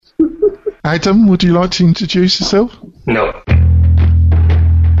Adam, would you like to introduce yourself? No.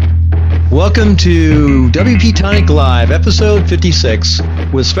 Welcome to WP Tonic Live, episode 56,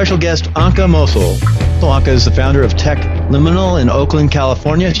 with special guest Anka Mosul. Anka is the founder of Tech Liminal in Oakland,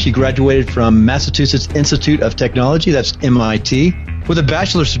 California. She graduated from Massachusetts Institute of Technology, that's MIT, with a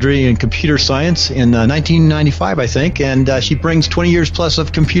bachelor's degree in computer science in 1995, I think, and she brings 20 years plus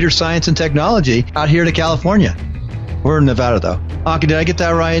of computer science and technology out here to California. We're in Nevada, though. Anka, did I get that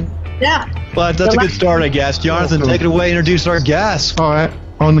right? Yeah. Well, that's a good start, I guess. Jonathan, take it away, introduce our guests. All right.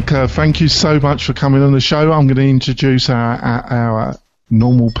 Anka, thank you so much for coming on the show. I'm going to introduce our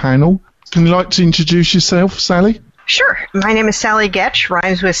normal panel. Can you like to introduce yourself, Sally? Sure. My name is Sally Getch,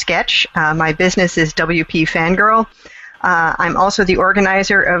 rhymes with sketch. My business is WP Fangirl. I'm also the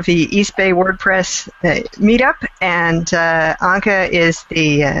organizer of the East Bay WordPress meetup, and Anka is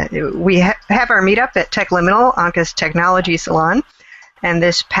we have our meetup at Tech Liminal, Anka's Technology Salon, and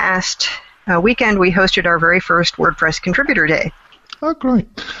this past weekend we hosted our very first WordPress Contributor Day. Oh, great.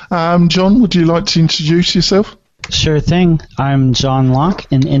 John, would you like to introduce yourself? Sure thing. I'm John Locke,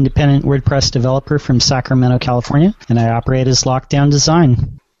 an independent WordPress developer from Sacramento, California, and I operate as Lockdown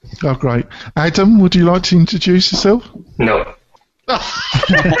Design. Oh, great. Adam, would you like to introduce yourself? No.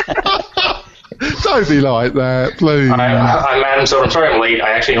 Don't be like that, please. I'm Adam Soder. I'm sorry I'm late.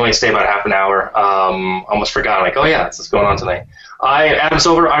 I actually only stay about half an hour. Almost forgot. Like, oh yeah, that's what's going on tonight. Adam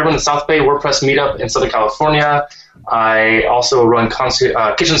Soder. I run the South Bay WordPress meetup in Southern California. I also run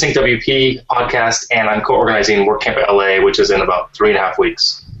Kitchen Sink WP podcast, and I'm co-organizing WordCamp LA, which is in about 3.5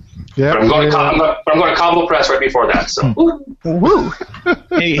 weeks. Yeah, but I'm going to Cobble Press right before that. So, woo!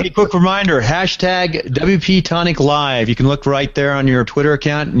 Hey, quick reminder: hashtag WP Tonic Live. You can look right there on your Twitter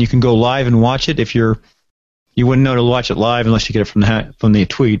account, and you can go live and watch it. If you wouldn't know to watch it live unless you get it from the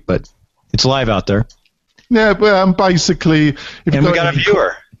tweet, but it's live out there. Yeah, but basically, we got a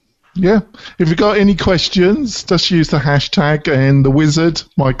viewer. Yeah. If you've got any questions, just use the hashtag, and the wizard,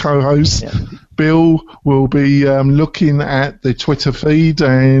 my co-host, Bill, will be looking at the Twitter feed,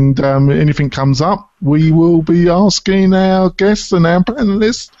 and anything comes up, we will be asking our guests and our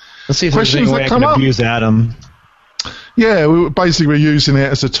panelists. Let's see if there's any way I can abuse Adam. Yeah, we're using it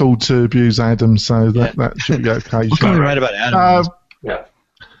as a tool to abuse Adam, so that should be okay. You're right about Adam. Yeah.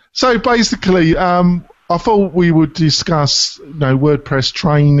 So basically, I thought we would discuss, WordPress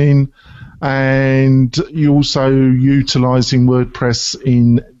training, and you also utilising WordPress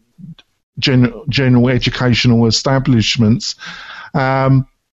in general educational establishments. Anka,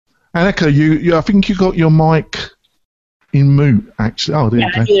 I think you got your mic in mute, actually. Oh,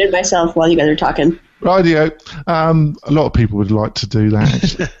 I muted myself while you guys are talking. Radio. A lot of people would like to do that,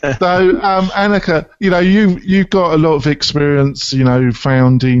 actually. So, Anka, you've got a lot of experience,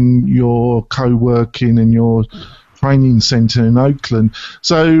 founding your co-working and your training centre in Oakland.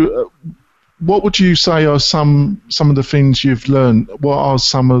 So, what would you say are some of the things you've learned? What are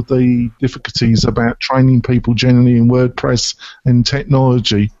some of the difficulties about training people generally in WordPress and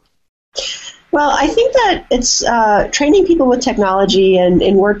technology? Well, I think that it's training people with technology and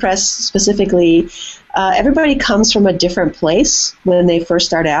in WordPress specifically. Everybody comes from a different place when they first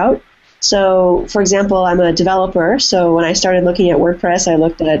start out. So, for example, I'm a developer, so when I started looking at WordPress, I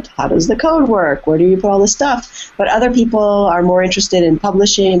looked at how does the code work? Where do you put all this stuff? But other people are more interested in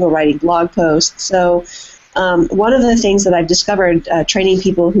publishing or writing blog posts. So one of the things that I've discovered training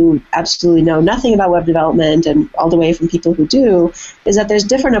people who absolutely know nothing about web development and all the way from people who do is that there's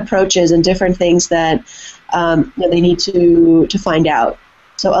different approaches and different things that they need to find out.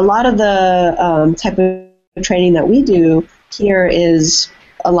 So a lot of the type of training that we do here is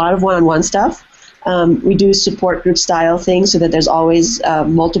a lot of one-on-one stuff. We do support group style things so that there's always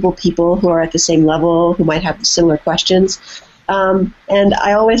multiple people who are at the same level who might have similar questions. And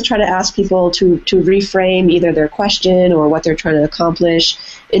I always try to ask people to reframe either their question or what they're trying to accomplish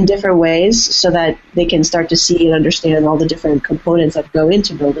in different ways so that they can start to see and understand all the different components that go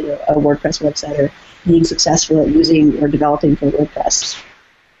into building a WordPress website or being successful at using or developing for WordPress.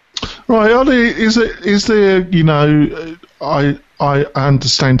 Right, Ollie, is there, I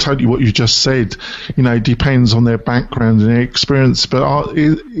understand totally what you just said. It depends on their background and their experience. But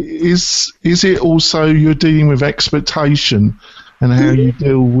is it also you're dealing with expectation and how you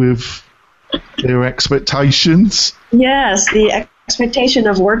deal with their expectations? Yes, the expectation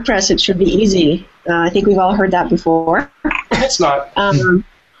of WordPress, it should be easy. I think we've all heard that before. It's not.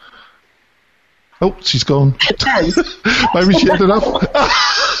 Oh, she's gone. Maybe she ended up.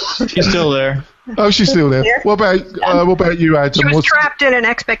 She's still there. Oh, she's still there. What about you, Adam? She was trapped in an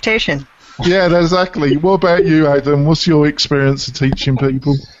expectation. Yeah, exactly. What about you, Adam? What's your experience of teaching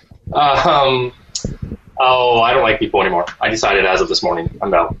people? I don't like people anymore. I decided as of this morning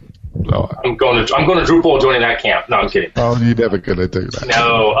I'm out. Oh, I'm going to Drupal, joining that camp. No, I'm kidding. oh, you're never going to do that.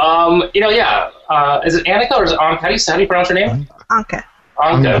 No. Is it Annika or is it Anka? How do you pronounce her name? Anka.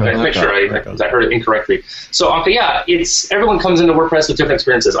 Anka. Okay, make sure I heard it incorrectly. So Anka, yeah, everyone comes into WordPress with different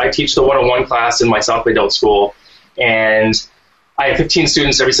experiences. I teach the 101 class in my South Bay Adult School, and I have 15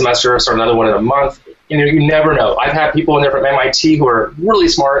 students every semester, start another one in a month. You never know. I've had people in there from MIT who are really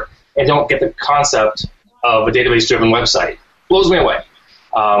smart and don't get the concept of a database-driven website. Blows me away.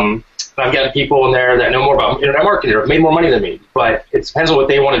 I've got people in there that know more about internet marketing or have made more money than me, but it depends on what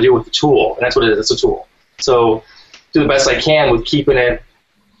they want to do with the tool, and that's what it is. It's a tool. So do the best I can with keeping it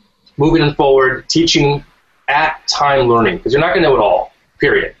moving it forward, teaching at time learning, because you're not going to know it all,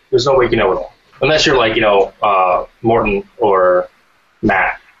 period. There's no way you can know it all, unless you're like, Morton or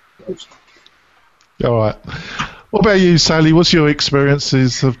Matt. All right. What about you, Sally? What's your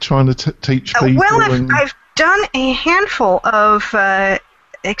experiences of trying to teach people? Well, I've done a handful of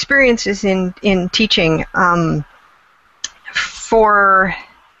experiences in teaching. I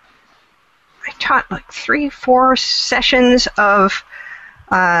taught like 3-4 sessions of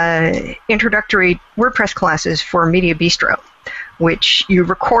introductory WordPress classes for Media Bistro, which you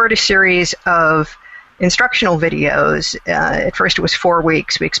record a series of instructional videos. At first it was 4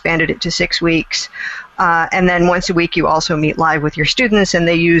 weeks. We expanded it to 6 weeks. And then once a week you also meet live with your students, and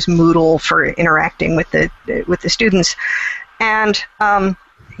they use Moodle for interacting with the students. And,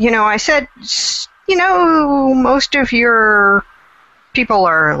 I said, most of your people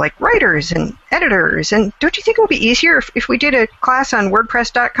are like writers and editors, and don't you think it would be easier if we did a class on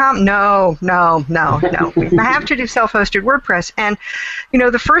WordPress.com? No. We have to do self-hosted WordPress. And,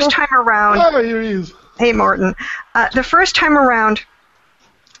 the first time around... Oh, here he is. Hey, Morton. The first time around,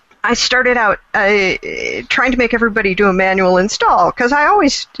 I started out trying to make everybody do a manual install, because I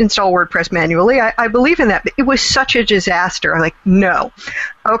always install WordPress manually. I believe in that, but it was such a disaster. I'm like, no.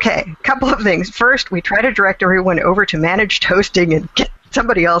 Okay, a couple of things. First, we try to direct everyone over to managed hosting and get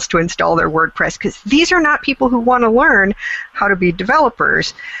somebody else to install their WordPress, because these are not people who want to learn how to be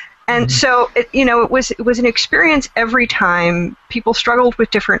developers. And so, it was an experience every time. People struggled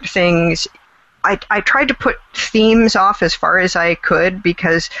with different things. I tried to put themes off as far as I could,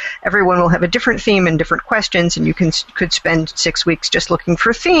 because everyone will have a different theme and different questions, and you could spend 6 weeks just looking for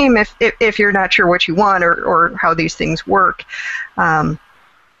a theme if you're not sure what you want or how these things work.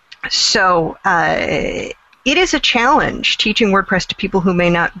 So it is a challenge teaching WordPress to people who may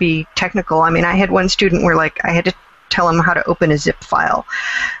not be technical. I mean, I had one student where I had to tell him how to open a zip file.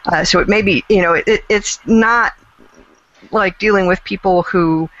 So it may be, it's not like dealing with people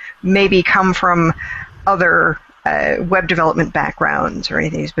who maybe come from other web development backgrounds or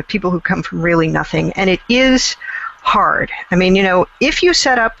anything, but people who come from really nothing. And it is hard. I mean, if you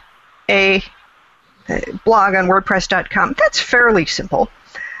set up a blog on WordPress.com, that's fairly simple.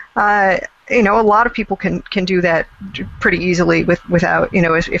 A lot of people can do that pretty easily without,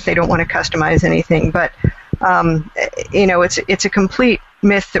 if they don't want to customize anything. But, it's a complete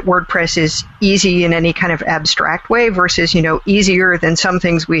myth that WordPress is easy in any kind of abstract way versus, easier than some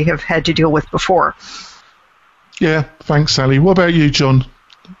things we have had to deal with before. Yeah, thanks, Sally. What about you, John?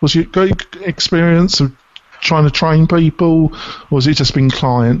 Was your experience of trying to train people, or has it just been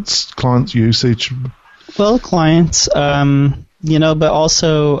clients usage? Well, clients, but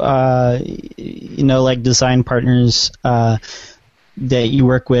also, like design partners that you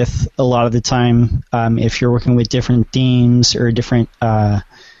work with a lot of the time. If you're working with different themes or different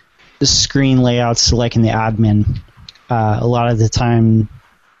screen layouts, like in the admin, a lot of the time,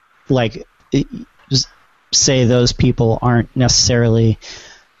 say those people aren't necessarily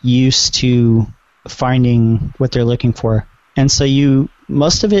used to finding what they're looking for. And so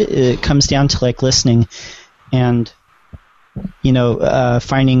most of it comes down to listening and,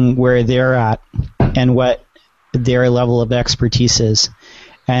 finding where they're at and what their level of expertise is,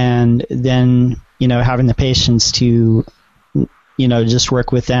 and then having the patience to just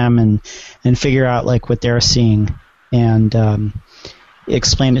work with them and figure out what they're seeing and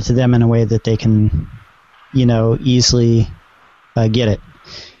explain it to them in a way that they can easily get it.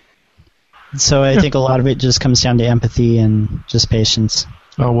 So I think a lot of it just comes down to empathy and just patience.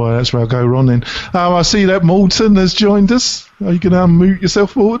 Oh, well, that's where I'll go wrong then. I see that Morton has joined us. Are you going to unmute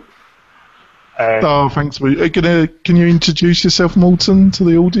yourself, Morton? Thanks. Can you introduce yourself, Morton, to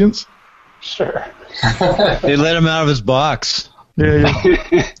the audience? Sure. They let him out of his box. Yeah.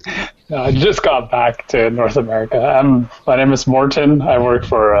 I just got back to North America. My name is Morton. I work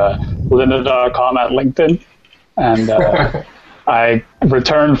for Lynda.com at LinkedIn. And I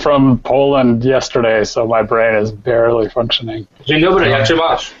returned from Poland yesterday, so my brain is barely functioning. Dzień dobry, jak się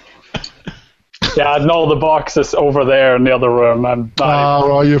masz? Yeah, no, the box is over there in the other room.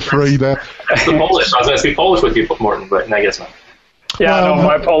 You're free there. That's the Polish. I was going to speak Polish with you, Morten, but I guess not. Yeah, no,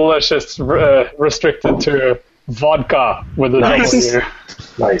 my Polish is restricted to vodka with a W.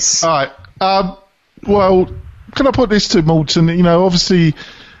 Nice. All right. Well, can I put this to Morten? Obviously,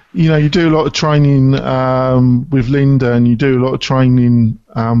 you do a lot of training with Linda, and you do a lot of training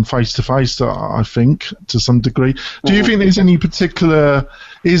face to face. I think to some degree. Do you think there's any particular?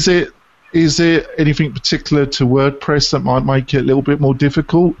 Is it anything particular to WordPress that might make it a little bit more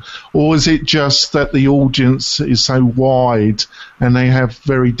difficult, or is it just that the audience is so wide and they have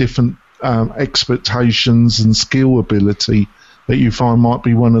very different expectations and skill ability that you find might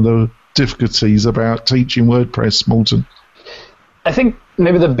be one of the difficulties about teaching WordPress, Morten? I think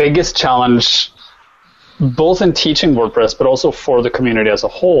maybe the biggest challenge, both in teaching WordPress but also for the community as a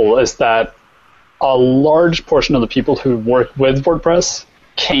whole, is that a large portion of the people who work with WordPress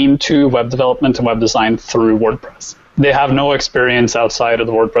came to web development and web design through WordPress. They have no experience outside of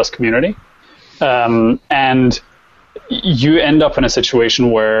the WordPress community. And you end up in a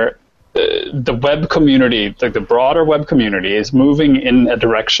situation where the web community, like the broader web community, is moving in a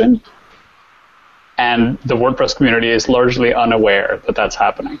direction, and the WordPress community is largely unaware that that's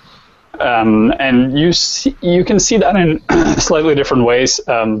happening. And you can see that in slightly different ways.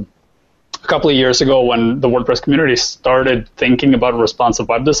 A couple of years ago, when the WordPress community started thinking about responsive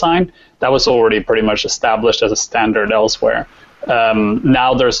web design, that was already pretty much established as a standard elsewhere.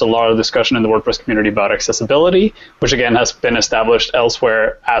 Now there's a lot of discussion in the WordPress community about accessibility, which again has been established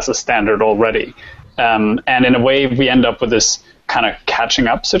elsewhere as a standard already. And in a way, we end up with this kind of catching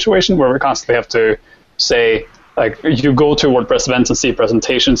up situation where we constantly have to say, like, you go to WordPress events and see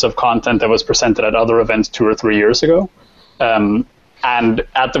presentations of content that was presented at other events 2 or 3 years ago. And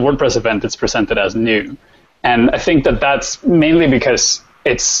at the WordPress event, it's presented as new. And I think that that's mainly because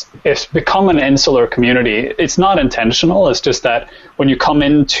it's become an insular community. It's not intentional. It's just that when you come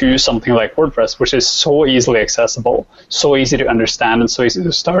into something like WordPress, which is so easily accessible, so easy to understand, and so easy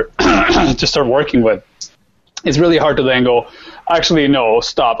to start working with, it's really hard to then go, actually, no,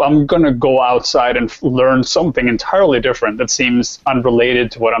 stop. I'm going to go outside and learn something entirely different that seems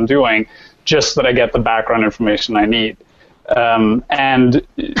unrelated to what I'm doing, just so that I get the background information I need. And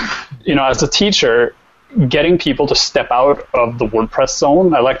as a teacher, getting people to step out of the WordPress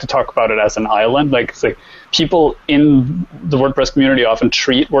zone, I like to talk about it as an island. Like people in the WordPress community often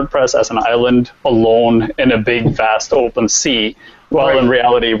treat WordPress as an island alone in a big, vast, open sea. While in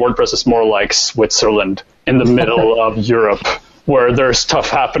reality, WordPress is more like Switzerland in the middle of Europe, where there's stuff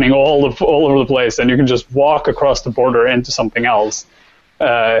happening all over the place, and you can just walk across the border into something else.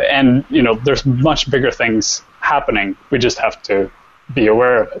 And there's much bigger things happening. We just have to be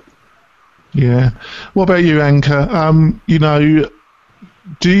aware of it. Yeah. What about you, Anka?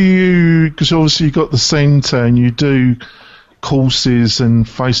 Do you, because obviously you've got the centre and you do courses and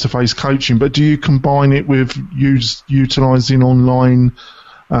face-to-face coaching, but do you combine it with utilising online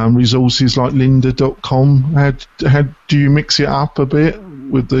resources like lynda.com? How do you mix it up a bit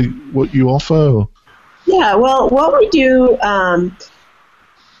with what you offer? Or? Yeah, well, what we do...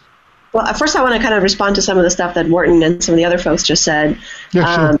 Well, first I want to kind of respond to some of the stuff that Morten and some of the other folks just said.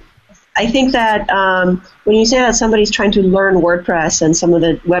 Yeah, sure. I think that when you say that somebody's trying to learn WordPress and some of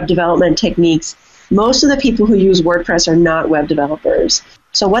the web development techniques, most of the people who use WordPress are not web developers.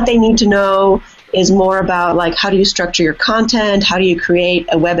 So what they need to know is more about, like, how do you structure your content? How do you create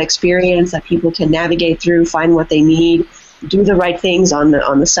a web experience that people can navigate through, find what they need, do the right things on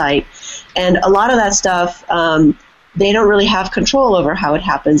the site? And a lot of that stuff... they don't really have control over how it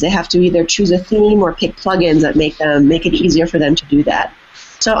happens. They have to either choose a theme or pick plugins that make it easier for them to do that.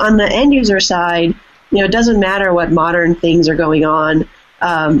 So on the end user side, it doesn't matter what modern things are going on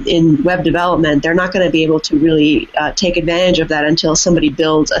in web development. They're not going to be able to really take advantage of that until somebody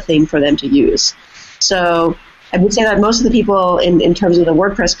builds a thing for them to use. So I would say that most of the people in terms of the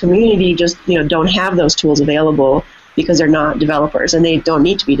WordPress community just don't have those tools available because they're not developers, and they don't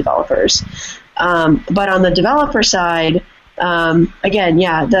need to be developers. But on the developer side, again,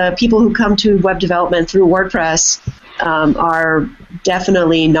 the people who come to web development through WordPress are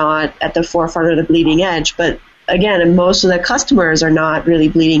definitely not at the forefront of the bleeding edge. But again, most of the customers are not really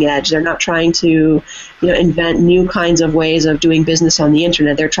bleeding edge. They're not trying to, invent new kinds of ways of doing business on the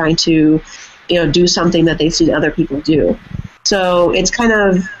internet. They're trying to, do something that they see other people do. So it's kind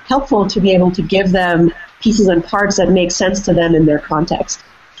of helpful to be able to give them pieces and parts that make sense to them in their context.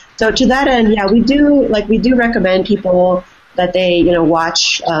 So to that end, we do recommend people that they,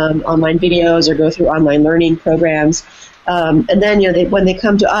 watch online videos or go through online learning programs. And then, when they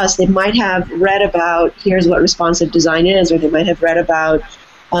come to us, they might have read about, here's what responsive design is, or they might have read about,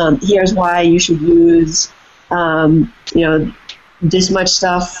 Here's why you should use, this much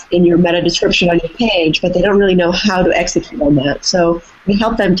stuff in your meta description on your page, but they don't really know how to execute on that. So we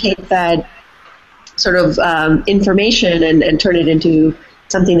help them take that sort of information and turn it into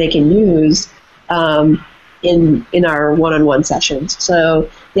something they can use in our one-on-one sessions. So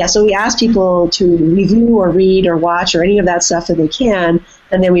we ask people to review or read or watch or any of that stuff that they can,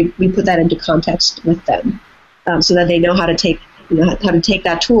 and then we put that into context with them so that they know how to take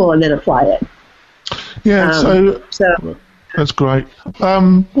that tool and then apply it. Yeah, so that's great.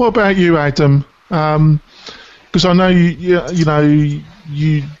 What about you, Adam? Because I know you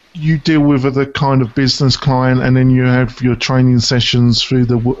deal with the kind of business client, and then you have your training sessions through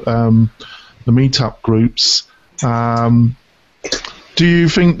the meetup groups. Do you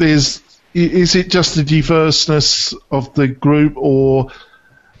think is it just the diverseness of the group, or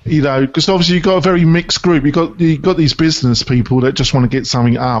because obviously you've got a very mixed group. You've got these business people that just want to get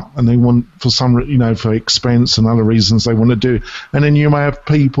something up, and they want for expense and other reasons they want to do. And then you may have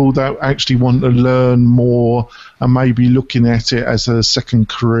people that actually want to learn more and maybe looking at it as a second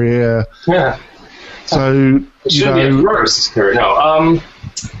career. Yeah. So it should be a first career. No.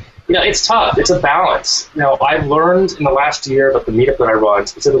 It's tough. It's a balance. I've learned in the last year about the meetup that I run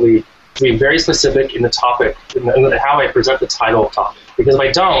specifically to be very specific in the topic, in how I present the title of topic. Because if I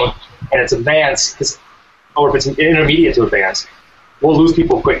don't, and it's advanced, or if it's intermediate to advanced, we'll lose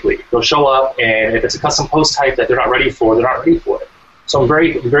people quickly. They'll show up, and if it's a custom post type that they're not ready for, they're not ready for it. So I'm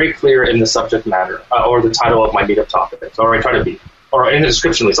very, very clear in the subject matter, or the title of my meetup topic, or I try to be. Or in the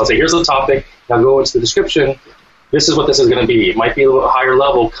description, at least. I'll say, here's the topic, now go into the description. This is what this is going to be. It might be a little higher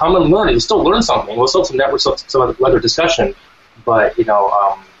level. Come and learn it. You'll still learn something. We'll still have some network, some other discussion. But,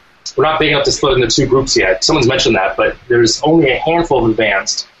 we're not big enough to split into two groups yet. Someone's mentioned that, but there's only a handful of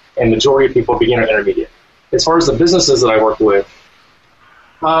advanced, and majority of people are beginner and intermediate. As far as the businesses that I work with,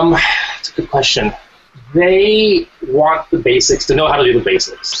 it's a good question. They want the basics, to know how to do the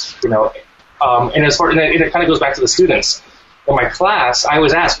basics, and it kind of goes back to the students. In my class, I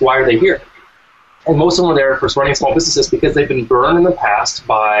was asked, why are they here? And most of them are there for running small businesses because they've been burned in the past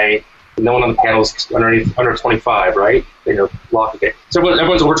by no one on the panel is under 25, right? Okay. So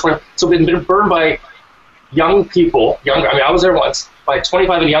everyone's over 20. So they've been burned by young people, I was there once, by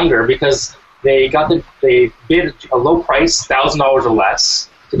 25 and younger because they bid a low price, $1,000 or less,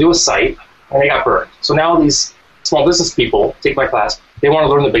 to do a site, and they got burned. So now these small business people take my class. They want to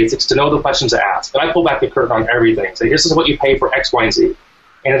learn the basics, to know the questions to ask. And I pull back the curtain on everything. Say, this is what you pay for X, Y, and Z.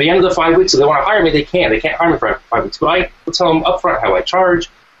 And at the end of the 5 weeks, if they want to hire me, they can. They can't hire me for 5 weeks. But I will tell them up front how I charge,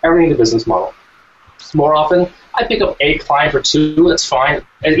 everything in the business model. More often, I pick up a client or two, that's fine.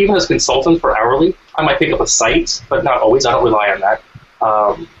 And even as a consultant for hourly, I might pick up a site, but not always. I don't rely on that.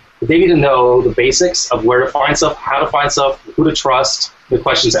 But they need to know the basics of where to find stuff, how to find stuff, who to trust, the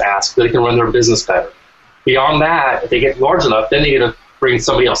questions to ask, so they can run their business better. Beyond that, if they get large enough, then they need to bring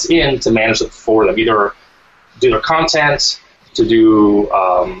somebody else in to manage it for them, either do their content, to do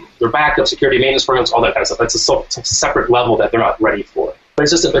their backup, security, maintenance programs, all that kind of stuff. That's a separate level that they're not ready for.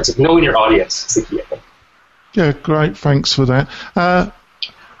 But it's knowing your audience is the key, I think. Yeah, great. Thanks for that.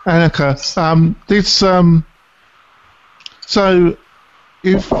 Annika, so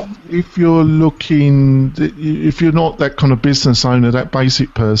if you're looking, if you're not that kind of business owner, that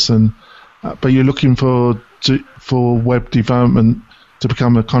basic person, but you're looking for web development to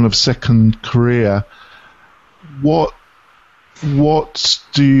become a kind of second career, what's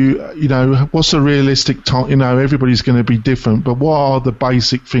a realistic time? Everybody's going to be different, but what are the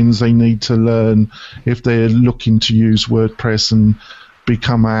basic things they need to learn if they're looking to use WordPress and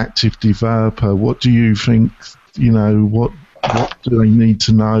become an active developer? What do you think, what do they need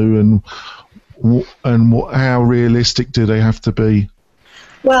to know, and how realistic do they have to be?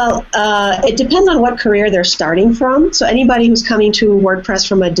 Well, it depends on what career they're starting from. So anybody who's coming to WordPress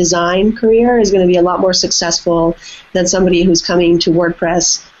from a design career is going to be a lot more successful than somebody who's coming to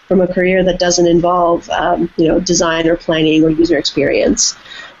WordPress from a career that doesn't involve, design or planning or user experience.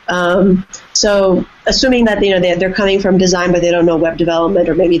 So assuming that they're coming from design but they don't know web development,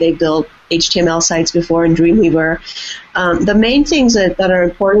 or maybe they built HTML sites before in Dreamweaver, the main things that are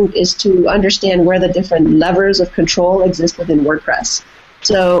important is to understand where the different levers of control exist within WordPress.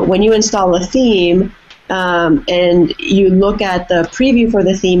 So when you install a theme and you look at the preview for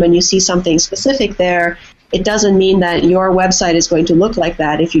the theme and you see something specific there, it doesn't mean that your website is going to look like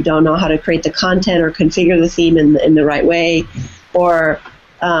that if you don't know how to create the content or configure the theme in the right way. Or,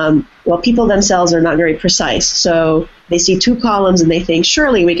 people themselves are not very precise. So they see 2 columns and they think,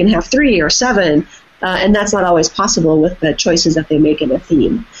 surely we can have 3 or 7. And that's not always possible with the choices that they make in a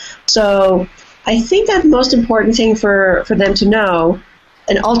theme. So I think that the most important thing for them to know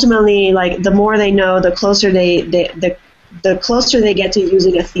and ultimately, like, the more they know, the closer the closer they get to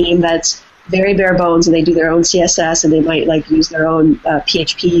using a theme that's very bare bones, and they do their own CSS, and they might like use their own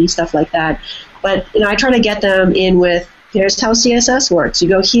PHP, stuff like that. But I try to get them in with, here's how CSS works. You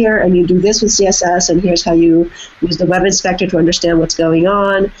go here and you do this with CSS, and here's how you use the web inspector to understand what's going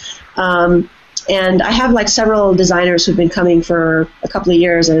on. And I have like several designers who've been coming for a couple of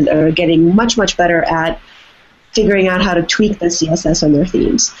years and are getting much, much better at figuring out how to tweak the CSS on their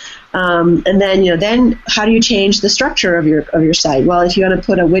themes. And then, then how do you change the structure of your site? Well, if you want to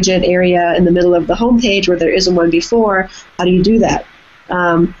put a widget area in the middle of the homepage where there isn't one before, how do you do that?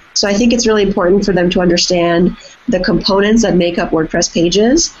 So I think it's really important for them to understand the components that make up WordPress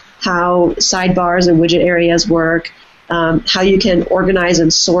pages, how sidebars and widget areas work, how you can organize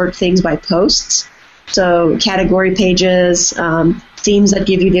and sort things by posts. So category pages, themes that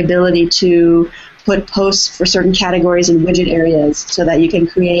give you the ability to put posts for certain categories in widget areas so that you can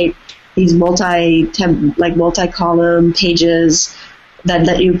create these multi-column pages that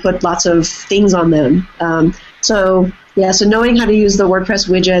let you put lots of things on them. So knowing how to use the WordPress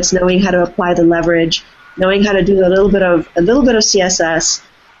widgets, knowing how to apply the leverage, knowing how to do a little bit of CSS,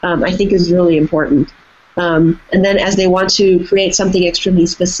 I think is really important. And then as they want to create something extremely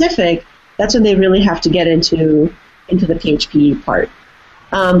specific, that's when they really have to get into the PHP part.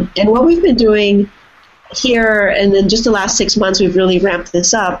 And what we've been doing here, and then just the last 6 months, we've really ramped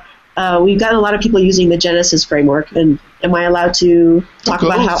this up. We've gotten a lot of people using the Genesis framework, and am I allowed to talk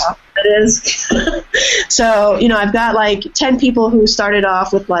about how awesome it is? So, I've got like 10 people who started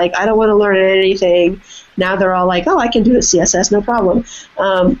off with like, I don't want to learn anything. Now they're all like, oh, I can do the CSS, no problem.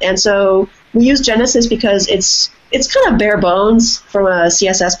 And so we use Genesis because it's kind of bare bones from a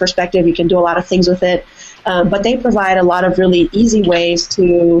CSS perspective. You can do a lot of things with it. But they provide a lot of really easy ways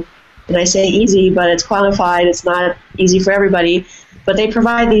to, and I say easy, but it's qualified. It's not easy for everybody. But they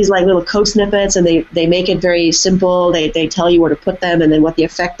provide these like little code snippets, and they make it very simple. They tell you where to put them and then what the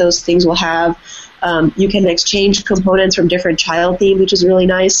effect those things will have. You can exchange components from different child themes, which is really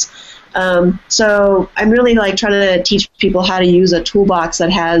nice. So I'm really like trying to teach people how to use a toolbox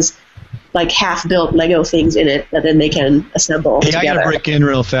that has like half-built Lego things in it that then they can assemble together. I got to break in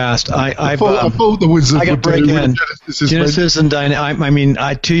real fast. I thought the Wizards I got to break in. Genesis and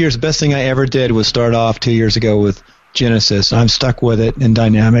Dynamic. 2 years, the best thing I ever did was start off 2 years ago with Genesis. I'm stuck with it in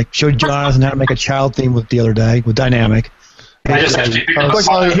Dynamic. Showed Jonathan how to make a child theme with the other day with Dynamic. I'm so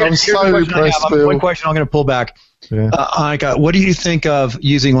impressed, Bill. One question I'm going to pull back. Yeah. Annika, what do you think of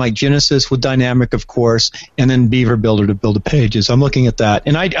using like Genesis with Dynamic, of course, and then Beaver Builder to build the pages? I'm looking at that.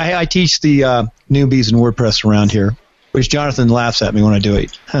 And I teach the newbies in WordPress around here, which Jonathan laughs at me when I do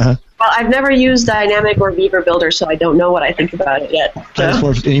it. Well, I've never used Dynamic or Beaver Builder, so I don't know what I think about it yet.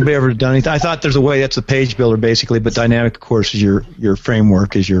 Anybody ever done anything? I thought there's a way that's a page builder basically, but Dynamic, of course, is your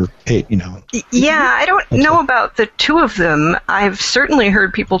framework, is your page, Yeah, I don't know about the two of them. I've certainly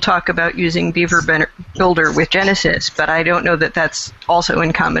heard people talk about using Beaver Builder with Genesis, but I don't know that that's also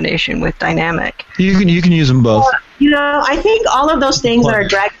in combination with Dynamic. You can use them both. I think all of those things that are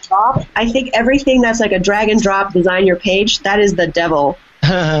drag and drop, I think everything that's like a drag and drop design your page, that is the devil.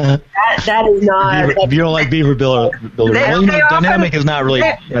 That is not. If you don't like Beaver Builder, Dynamic is not really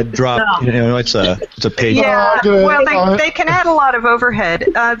a drop. No. It's a page. Yeah, they can add a lot of overhead.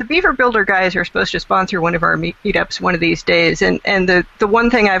 The Beaver Builder guys are supposed to sponsor one of our meetups one of these days, and the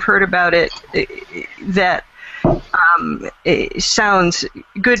one thing I've heard about it that it sounds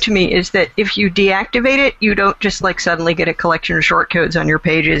good to me is that if you deactivate it, you don't just like suddenly get a collection of shortcodes on your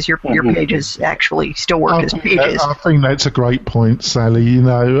pages. Your pages actually still work as pages. I think that's a great point, Sally.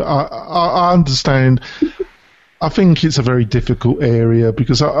 I understand. I think it's a very difficult area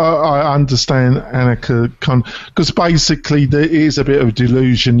because I understand Annika, because basically there is a bit of a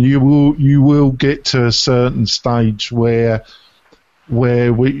delusion. You will get to a certain stage where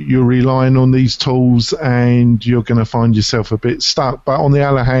you're relying on these tools and you're going to find yourself a bit stuck. But on the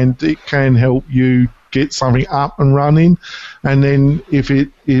other hand, it can help you get something up and running, and then if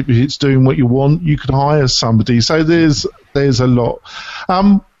it's doing what you want, you could hire somebody. So there's a lot.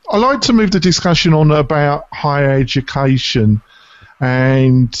 I'd like to move the discussion on about higher education,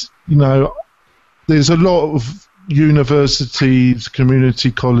 and there's a lot of universities,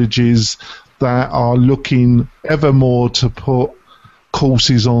 community colleges that are looking ever more to put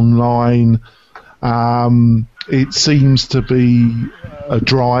courses online. It seems to be a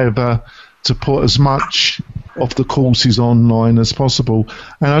driver to put as much of the courses online as possible.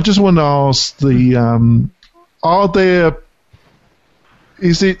 And I just want to ask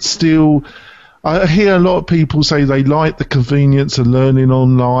is it still, I hear a lot of people say they like the convenience of learning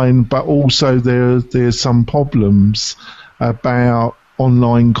online, but also there's some problems about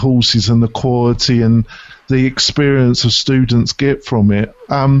online courses and the quality and the experience of students get from it.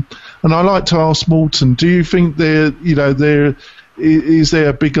 And I like to ask Morten, do you think is there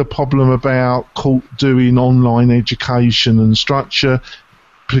a bigger problem about doing online education and structure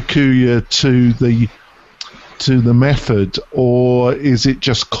peculiar to the method, or is it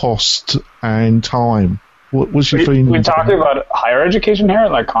just cost and time? What was your feeling? We're talking about higher education here,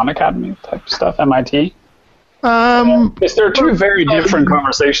 like Khan Academy type stuff, MIT? Because there are two very different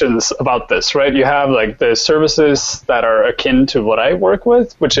conversations about this, right? You have like the services that are akin to what I work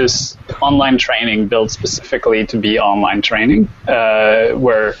with, which is online training built specifically to be online training,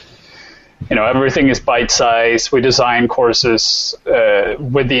 where everything is bite-sized. We design courses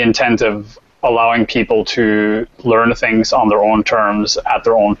with the intent of allowing people to learn things on their own terms at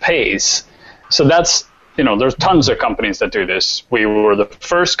their own pace. So that's, there's tons of companies that do this. We were the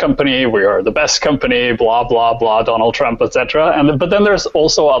first company, we are the best company, blah, blah, blah, Donald Trump, etc. But then there's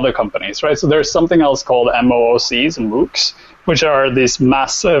also other companies, right? So there's something else called MOOCs and MOOCs, which are these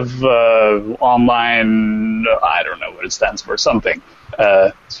massive online, I don't know what it stands for, something.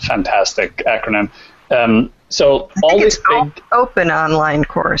 Fantastic acronym. So all these big open online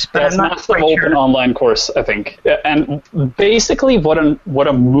course, but I'm not quite sure. Open online course, I think. And basically what a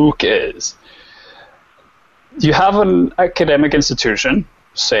MOOC is, you have an academic institution,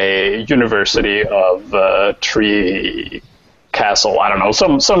 say University of Tree Castle, I don't know,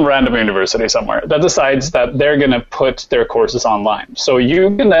 some random university somewhere, that decides that they're going to put their courses online. So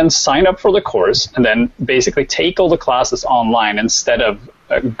you can then sign up for the course and then basically take all the classes online instead of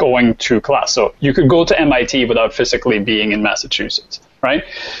going to class. So you could go to MIT without physically being in Massachusetts, right?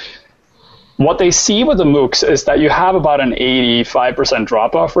 What they see with the MOOCs is that you have about an 85%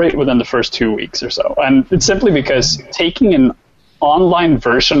 drop-off rate within the first 2 weeks or so. And it's simply because taking an online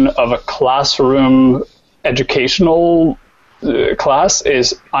version of a classroom educational class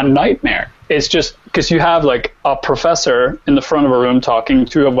is a nightmare. It's just because you have like a professor in the front of a room talking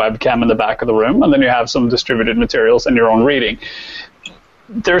to a webcam in the back of the room, and then you have some distributed materials and your own reading.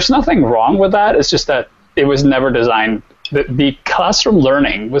 There's nothing wrong with that. It's just that it was never designed. The classroom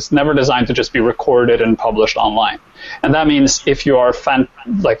learning was never designed to just be recorded and published online. And that means if you are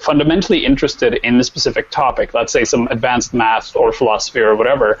fundamentally interested in a specific topic, let's say some advanced math or philosophy or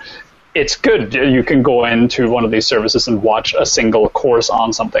whatever, it's good. You can go into one of these services and watch a single course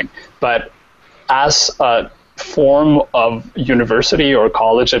on something. But as a form of university or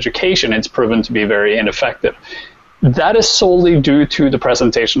college education, it's proven to be very ineffective. That is solely due to the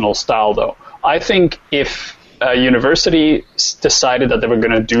presentational style, though. I think if a university decided that they were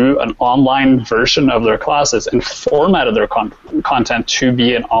going to do an online version of their classes and formatted their content to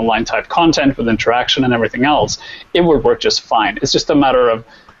be an online type content with interaction and everything else, it would work just fine. It's just a matter of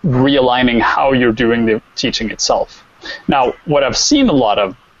realigning how you're doing the teaching itself. Now, what I've seen a lot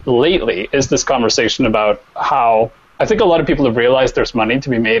of lately is this conversation about how I think a lot of people have realized there's money to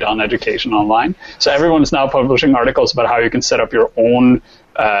be made on education online. So everyone is now publishing articles about how you can set up your own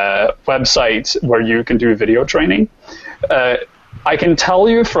website where you can do video training. I can tell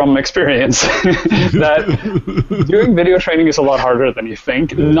you from experience that doing video training is a lot harder than you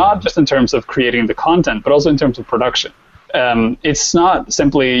think, not just in terms of creating the content, but also in terms of production. It's not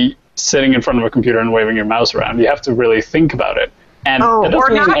simply sitting in front of a computer and waving your mouse around. You have to really think about it. And or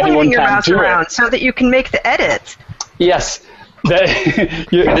not waving your mouse around so that you can make the edits. Yes. There's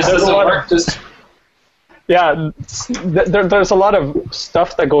a lot of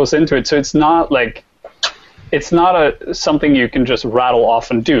stuff that goes into it. So it's not something you can just rattle off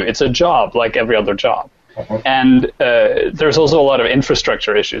and do. It's a job like every other job. And there's also a lot of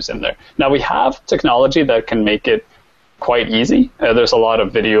infrastructure issues in there. Now, we have technology that can make it quite easy. There's a lot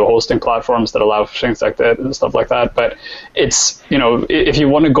of video hosting platforms that allow things like that and stuff like that. But it's, if you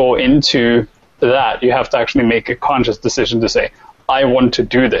want to go into that, you have to actually make a conscious decision to say, I want to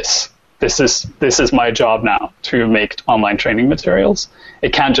do this. This is my job now, to make online training materials.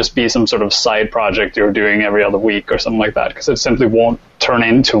 It can't just be some sort of side project you're doing every other week or something like that, because it simply won't turn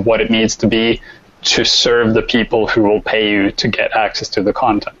into what it needs to be to serve the people who will pay you to get access to the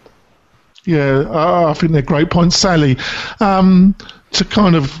content. Yeah, I think they're great points, Sally. To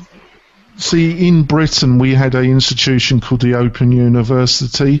kind of see, in Britain, we had an institution called the Open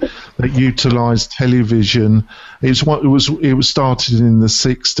University that utilised television. It was started in the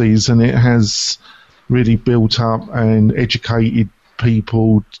 60s, and it has really built up and educated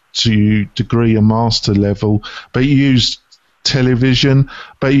people to degree and master level. But it used television,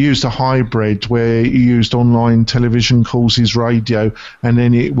 but it used a hybrid where it used online television courses, radio, and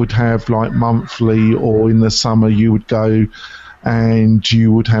then it would have like monthly, or in the summer you would go and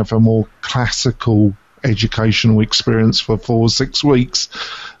you would have a more classical educational experience for 4 or 6 weeks.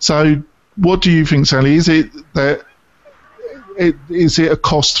 So what do you think, Sally? Is it that is it a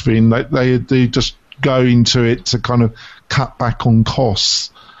cost thing? Like they just go into it to kind of cut back on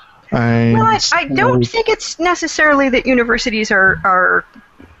costs? And, well, I don't think it's necessarily that universities are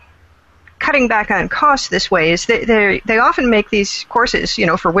cutting back on costs this way. Is they often make these courses,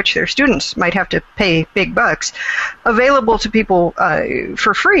 for which their students might have to pay big bucks, available to people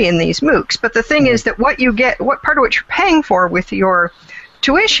for free in these MOOCs. But the thing is that what part of what you're paying for with your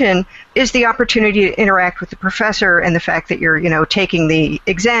tuition is the opportunity to interact with the professor, and the fact that you're taking the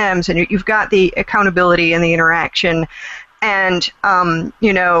exams, and you've got the accountability and the interaction. And I've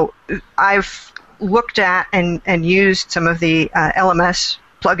looked at and used some of the LMS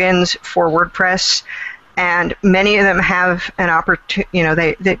plugins for WordPress, and many of them have an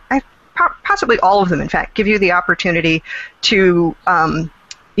opportunity. They possibly all of them, in fact, give you the opportunity to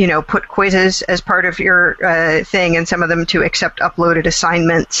put quizzes as part of your thing, and some of them to accept uploaded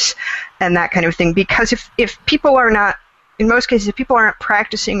assignments and that kind of thing. Because if people are not, in most cases, if people aren't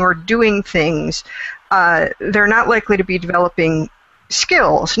practicing or doing things, they're not likely to be developing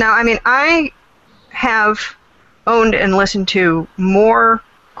skills. Now, I have owned and listened to more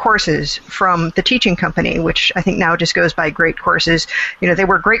courses from the teaching company, which I think now just goes by Great Courses. They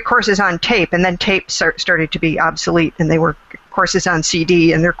were great courses on tape, and then tape started to be obsolete, and they were courses on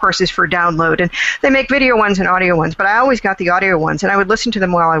CD, and they're courses for download. And they make video ones and audio ones, but I always got the audio ones, and I would listen to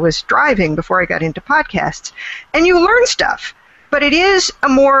them while I was driving before I got into podcasts. And you learn stuff, but it is a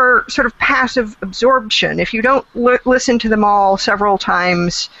more sort of passive absorption. If you don't listen to them all several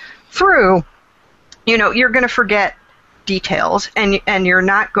times through, you're going to forget details, and you're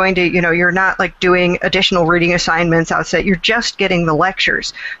not going to, you're not like doing additional reading assignments outside. You're just getting the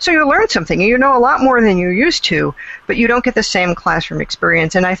lectures. So you learn something. You know a lot more than you used to, but you don't get the same classroom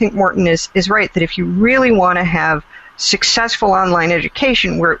experience. And I think Morton is right that if you really want to have successful online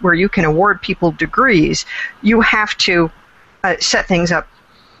education where you can award people degrees, you have to set things up,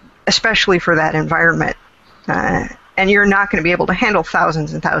 especially for that environment. And you're not going to be able to handle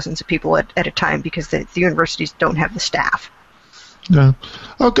thousands and thousands of people at a time, because the universities don't have the staff. Yeah.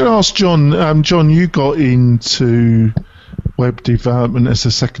 I'm going to ask John. John, you got into web development as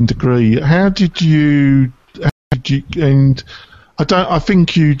a second degree. How did you and I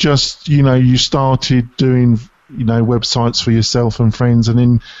think you just, you started doing, websites for yourself and friends, and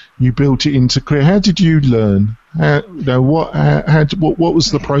then you built it into career. How did you learn? What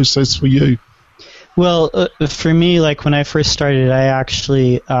was the process for you? Well, for me, like when I first started, I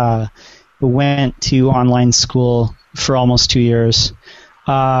actually went to online school for almost 2 years.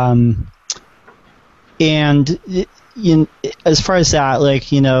 And as far as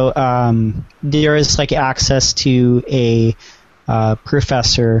that, there is like access to a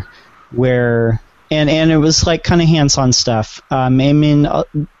professor where, and it was like kind of hands-on stuff. My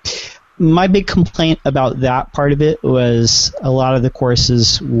big complaint about that part of it was a lot of the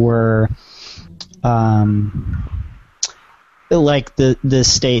courses were like the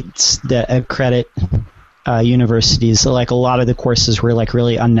states that accredit universities, like a lot of the courses were like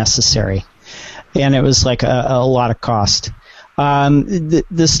really unnecessary, and it was like a lot of cost.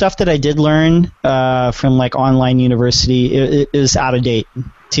 The stuff that I did learn from like online university it is out of date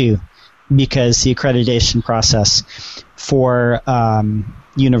too, because the accreditation process for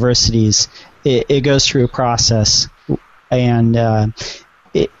universities it goes through a process, and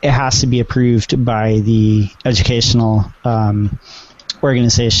it has to be approved by the educational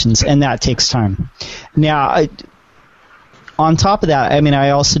organizations, and that takes time. Now, on top of that, I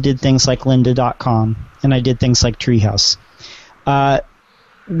also did things like lynda.com, and I did things like Treehouse,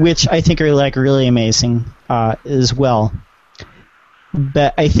 which I think are like really amazing as well.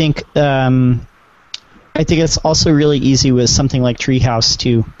 But I think it's also really easy with something like Treehouse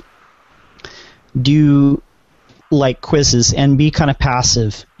to do like quizzes and be kind of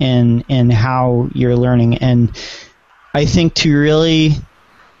passive in how you're learning. And I think to really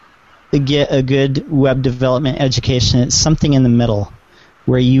get a good web development education, it's something in the middle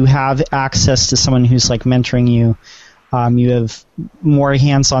where you have access to someone who's like mentoring you. You have more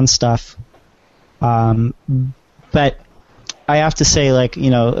hands-on stuff. But I have to say,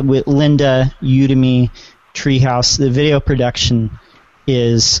 with Lynda, Udemy, Treehouse, the video production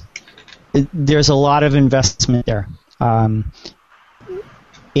there's a lot of investment there. And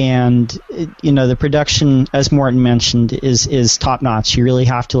the production, as Morton mentioned, is top notch. You really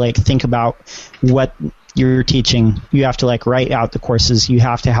have to think about what you're teaching. You have to write out the courses. You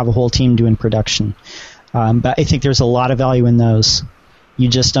have to have a whole team doing production. But I think there's a lot of value in those. You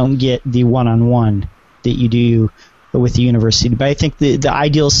just don't get the one-on-one that you do with the university. But I think the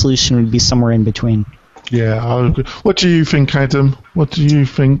ideal solution would be somewhere in between. Yeah, I agree. What do you think, Adam? What do you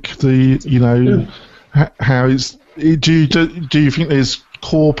think? How is? Do you think there's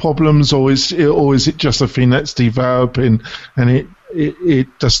core problems, or is it just a thing that's developing and it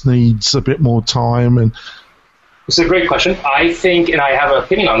just needs a bit more time? And it's a great question. I think, and I have an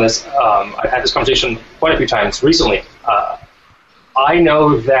opinion on this. I've had this conversation quite a few times recently. I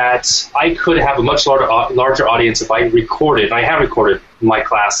know that I could have a much larger audience if I recorded, and I have recorded my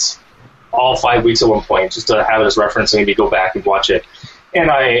class all 5 weeks at one point, just to have it as reference and maybe go back and watch it.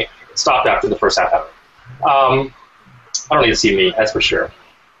 And I stopped after the first half hour. I don't need to see me, that's for sure.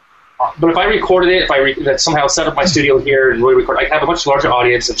 But if I recorded it, that somehow set up my studio here and really record, I could have a much larger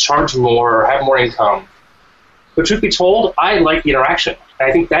audience and charge more or have more income. But truth be told, I like the interaction. And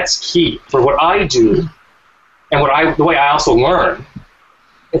I think that's key for what I do and the way I also learn.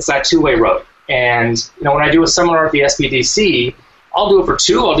 It's that two-way road. And when I do a seminar at the SBDC, I'll do it for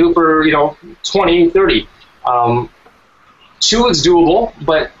 2, I'll do it for 20, 30. 2 is doable,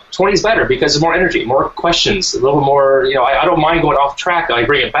 but 20 is better because there's more energy, more questions, a little more, I don't mind going off track. I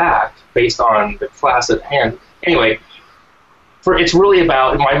bring it back based on the class at hand. Anyway, it's really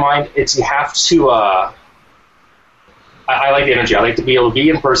about, in my mind, you have to, I like the energy. I like to be able to be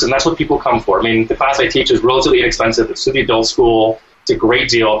in person. That's what people come for. I mean, the class I teach is relatively inexpensive. It's through the adult school. It's a great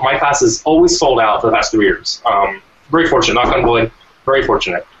deal. My class is always sold out for the past 3 years. Very fortunate, knock on wood, very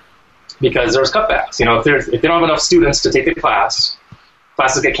fortunate. Because there's cutbacks. If they don't have enough students to take the class,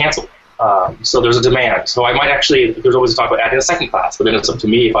 classes get canceled. So there's a demand. So I might actually, there's always a talk about adding a second class, but then it's up to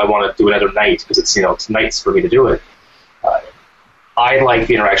me if I want to do another night, because it's nights for me to do it. I like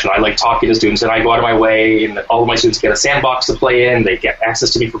the interaction. I like talking to students, and I go out of my way, and all of my students get a sandbox to play in. They get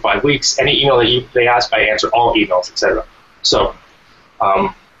access to me for 5 weeks. Any email that they ask, I answer all emails, etc. So,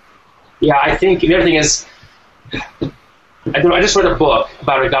 I think the other thing is, I just read a book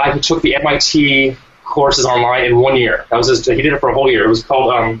about a guy who took the MIT courses online in 1 year. That was he did it for a whole year. It was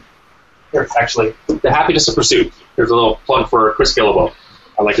called, here it's actually, The Happiness of Pursuit. There's a little plug for Chris Guillebeau.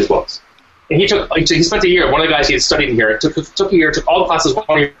 I like his books. And he spent a year, one of the guys he had studied in here, took a year, took all the classes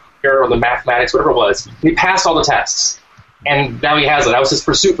 1 year, or the mathematics, whatever it was, and he passed all the tests. And now he has it. That was his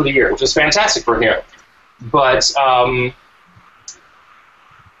pursuit for the year, which is fantastic for him. But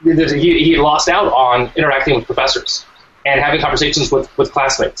he lost out on interacting with professors and having conversations with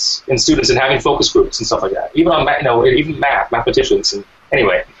classmates and students and having focus groups and stuff like that. Even on even mathematicians. And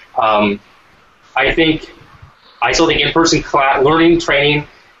anyway, I still think in-person learning training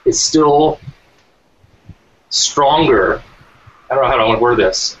is still stronger. I don't know how to word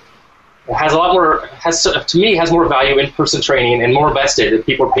this. It has a lot more. To me, has more value in-person training and more vested if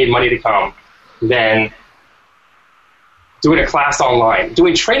people are paid money to come than doing a class online.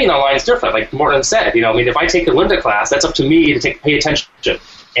 Doing training online is different, like Morton said. If I take a Lynda class, that's up to me to pay attention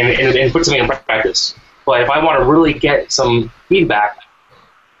and put something in practice. But if I want to really get some feedback,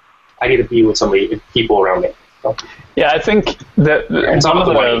 I need to be with people around me. So. Yeah, I think that some of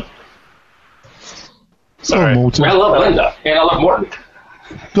the... Sorry. Morton. I love Lynda, and I love Morton.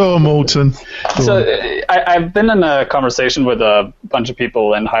 Go on, Morton. I've been in a conversation with a bunch of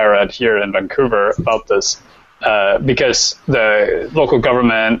people in higher ed here in Vancouver about this. Because the local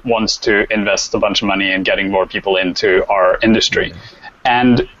government wants to invest a bunch of money in getting more people into our industry.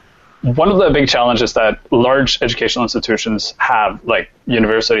 And one of the big challenges that large educational institutions have, like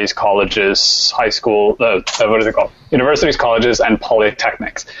universities, colleges, high school, universities, colleges, and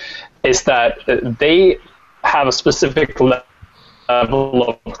polytechnics, is that they have a specific level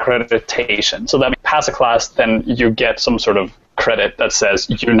of accreditation. So that when you pass a class, then you get some sort of credit that says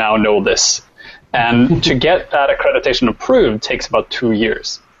you now know this. And to get that accreditation approved takes about 2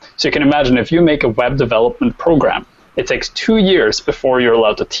 years. So you can imagine if you make a web development program, it takes 2 years before you're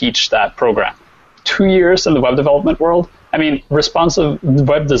allowed to teach that program. 2 years in the web development world? I mean, responsive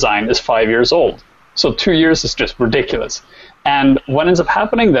web design is 5 years old. So 2 years is just ridiculous. And what ends up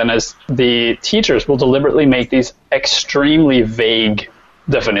happening then is the teachers will deliberately make these extremely vague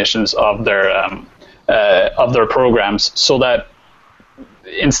definitions of their programs, so that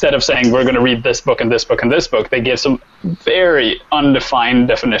instead of saying we're going to read this book and this book and this book, they give some very undefined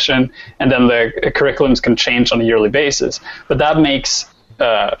definition, and then the curriculums can change on a yearly basis. But that makes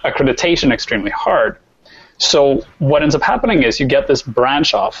accreditation extremely hard. So what ends up happening is you get this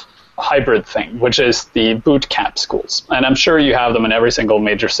branch off hybrid thing, which is the boot camp schools. And I'm sure you have them in every single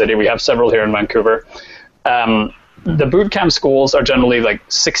major city. We have several here in Vancouver. The boot camp schools are generally like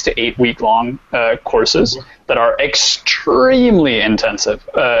 6 to 8 week long courses that are extremely intensive,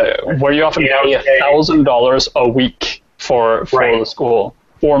 where you often pay $1,000 a week for the school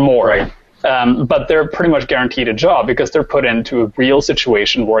or more. Right. but they're pretty much guaranteed a job because they're put into a real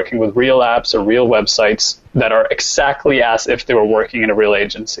situation working with real apps or real websites that are exactly as if they were working in a real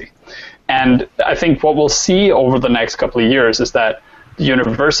agency. And I think what we'll see over the next couple of years is that the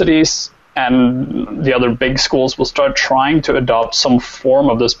universities and the other big schools will start trying to adopt some form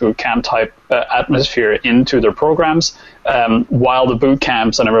of this boot camp type atmosphere into their programs, while the boot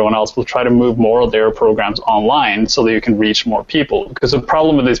camps and everyone else will try to move more of their programs online so that you can reach more people. Because the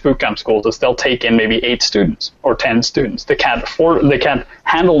problem with these boot camp schools is they'll take in maybe 8 students or 10 students. They can't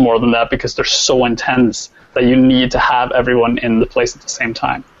handle more than that because they're so intense that you need to have everyone in the place at the same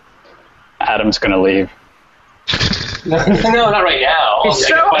time. Adam's going to leave. No, not right now. He's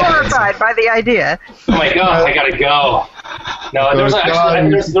so horrified by the idea. Oh my god, I gotta go. No, there's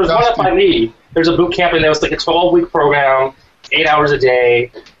one up by me. There's a boot camp, and there was like a 12-week program, 8 hours a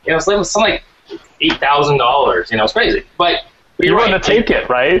day. It was something like $8,000. It's crazy. But you want to take it,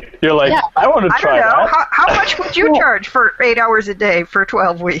 right? You're like, yeah. I want to try that. How much would you charge for 8 hours a day for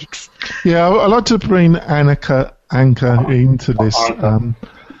 12 weeks? Yeah, I'd like to bring Anka into this.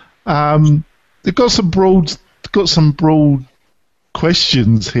 They've got some broad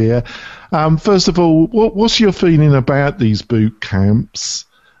questions here. First of all, what's your feeling about these boot camps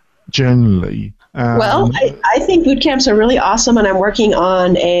generally? Well, I think boot camps are really awesome, and I'm working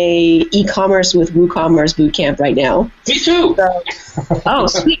on a e-commerce with WooCommerce boot camp right now. Me too. Oh,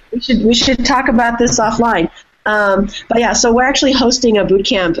 sweet. We should talk about this offline. But yeah, so we're actually hosting a boot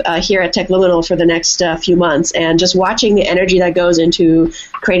camp here at TechLiminal for the next few months, and just watching the energy that goes into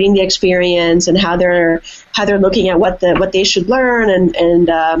creating the experience and how they're looking at what they should learn,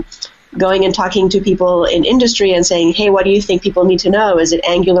 and going and talking to people in industry and saying, hey, what do you think people need to know? Is it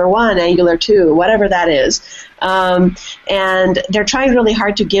Angular 1, Angular 2, whatever that is? And they're trying really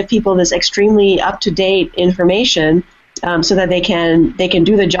hard to give people this extremely up-to-date information so that they can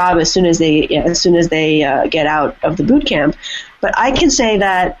do the job as soon as they get out of the boot camp. But I can say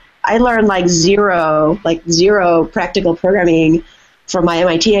that I learned zero practical programming from my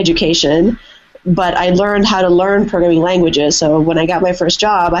MIT education, but I learned how to learn programming languages. So when I got my first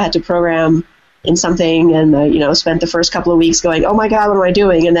job, I had to program in something, and spent the first couple of weeks going, oh my god, what am I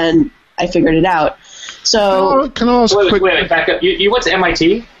doing? And then I figured it out. So can I ask wait, back up. You went to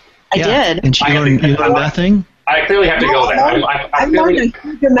MIT? I did. And you learned nothing? I clearly have to go there. I learned a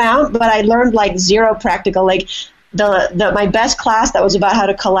huge amount, but I learned zero practical. My best class that was about how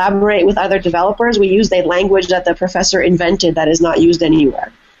to collaborate with other developers, we used a language that the professor invented that is not used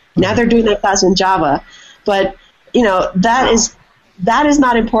anywhere. Now they're doing that class in Java, but that is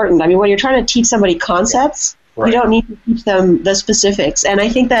not important. I mean, when you're trying to teach somebody concepts, right, you don't need to teach them the specifics. And I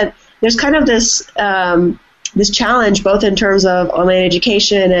think that there's kind of this challenge, both in terms of online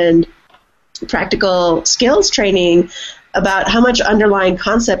education and practical skills training, about how much underlying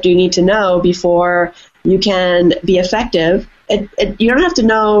concept you need to know before you can be effective. You don't have to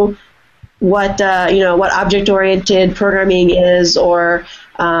know what object-oriented programming is, or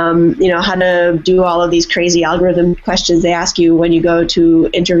how to do all of these crazy algorithm questions they ask you when you go to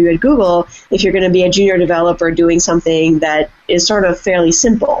interview at Google, if you're going to be a junior developer doing something that is sort of fairly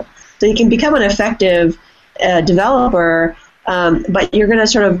simple. So you can become an effective developer, but you're going to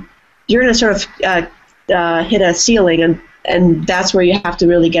sort of hit a ceiling, and that's where you have to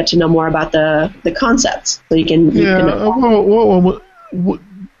really get to know more about the concepts. So you can.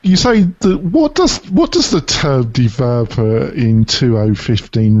 You say what does the term developer in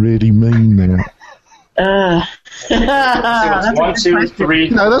 2015 really mean now? 1, 2, 3.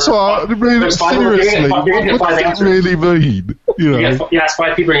 No, that's what I really seriously. What does it really mean? You ask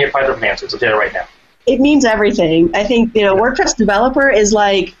 5 people and you get 5 different answers. I'll tell you right now. It means everything. I think WordPress developer is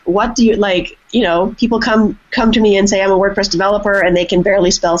what do you like? People come to me and say I'm a WordPress developer, and they can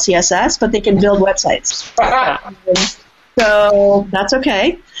barely spell CSS, but they can build websites. So that's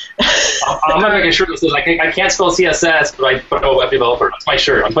okay. I'm not making sure this is. I can't spell CSS, but I put a web developer. That's my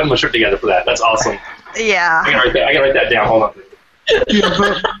shirt. I'm putting my shirt together for that. That's awesome. Yeah. I gotta write that down. Hold on.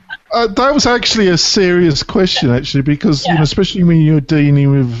 Yeah, but that was actually a serious question, because especially when you're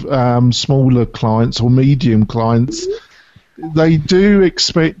dealing with smaller clients or medium clients, they do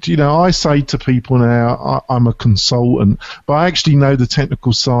expect. I say to people now, I'm a consultant, but I actually know the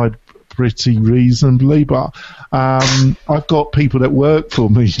technical side pretty reasonably, but I've got people that work for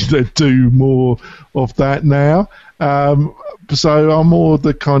me that do more of that now. So I'm more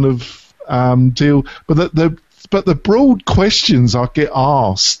the kind of deal, but the broad questions I get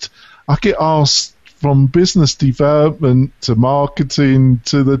asked from business development to marketing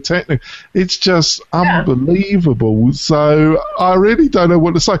to the technical. It's just unbelievable. So I really don't know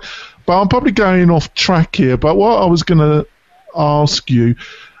what to say, but I'm probably going off track here. But what I was going to ask you,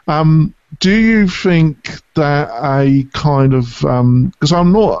 do you think that a kind of because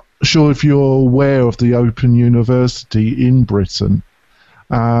I'm not sure if you're aware of the Open University in Britain.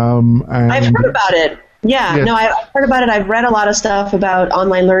 And I've heard about it. Yeah, no, I've heard about it. I've read a lot of stuff about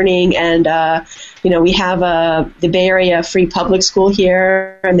online learning, and we have the Bay Area Free Public School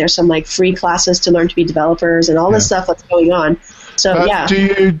here, and there's some like free classes to learn to be developers, and all this stuff that's going on. So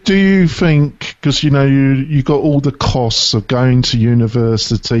do you think, because you got all the costs of going to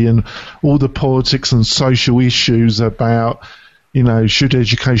university and all the politics and social issues about should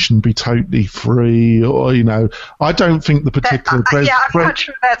education be totally free, or I don't think the particular I'm not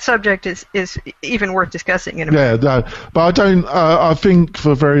sure that subject is even worth discussing in America. No, but I don't. I think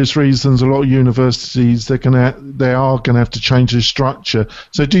for various reasons, a lot of universities they are gonna have to change their structure.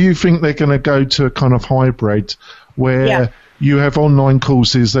 So, do you think they're going to go to a kind of hybrid where you have online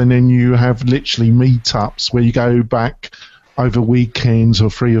courses and then you have literally meetups where you go back over weekends or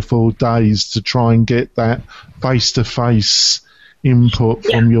 3 or 4 days to try and get that face-to-face input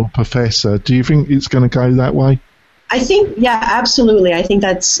from your professor? Do you think it's going to go that way? I think, absolutely. I think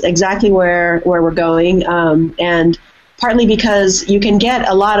that's exactly where we're going, and partly because you can get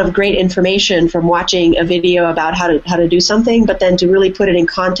a lot of great information from watching a video about how to do something, but then to really put it in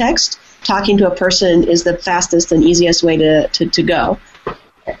context, talking to a person is the fastest and easiest way to go.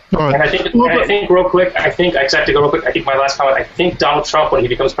 Right. And I think real quick, I think my last comment, I think Donald Trump, when he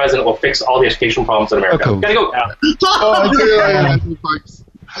becomes president, will fix all the education problems in America. Cool. Gotta go. Thanks.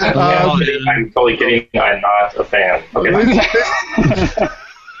 I'm totally kidding. I'm not a fan. Okay.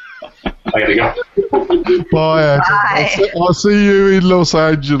 I gotta go. Bye, Adam. I'll see you in Los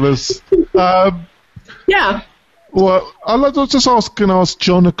Angeles. Yeah. Well, I'll just ask John.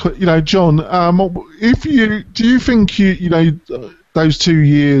 John, do you think those 2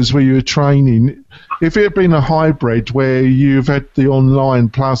 years where you were training, if it had been a hybrid where you've had the online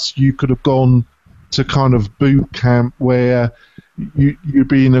plus you could have gone to kind of boot camp where you'd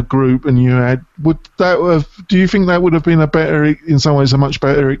be in a group and do you think that would have been in some ways a much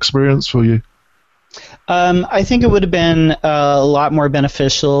better experience for you? I think it would have been a lot more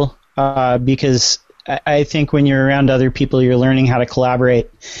beneficial because I think when you're around other people, you're learning how to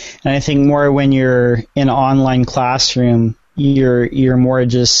collaborate. And I think more when you're in an online classroom, you're more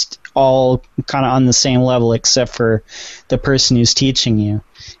just all kind of on the same level except for the person who's teaching you.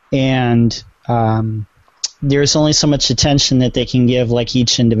 And there's only so much attention that they can give, like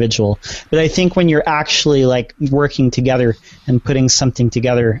each individual. But I think when you're actually like working together and putting something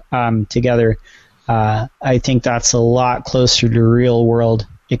together, I think that's a lot closer to real world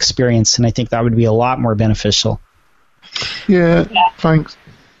experience, and I think that would be a lot more beneficial. Yeah. Thanks.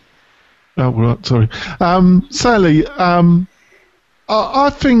 Oh, right, sorry. Sally, I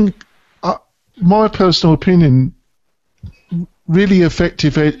think, my personal opinion, really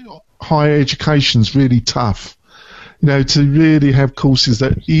effective higher education is really tough. To really have courses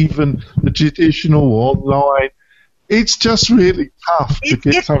that even the traditional online, it's just really tough to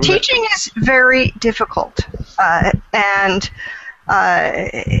get something. Teaching is very difficult, and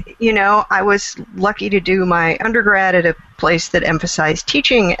I was lucky to do my undergrad at a place that emphasized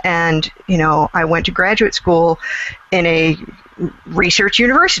teaching, and, I went to graduate school in a research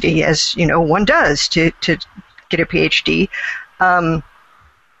university, as, one does to get a PhD.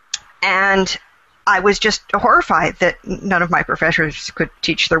 And I was just horrified that none of my professors could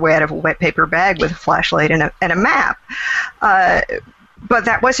teach their way out of a wet paper bag with a flashlight and a map. But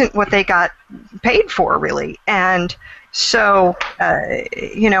that wasn't what they got paid for, really. And so,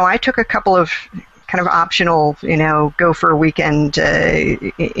 I took a couple of kind of optional, go for a weekend,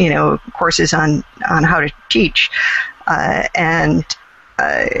 courses on how to teach, and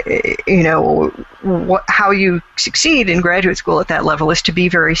how you succeed in graduate school at that level is to be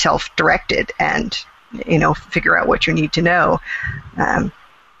very self-directed and, figure out what you need to know,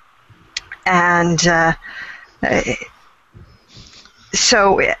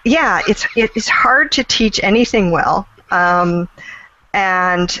 so it's hard to teach anything well.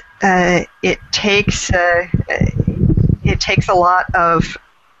 And it takes a lot of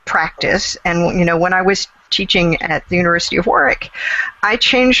practice. And when I was teaching at the University of Warwick, I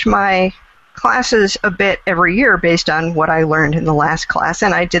changed my classes a bit every year based on what I learned in the last class,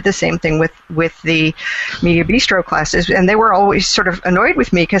 and I did the same thing with the Media Bistro classes. And they were always sort of annoyed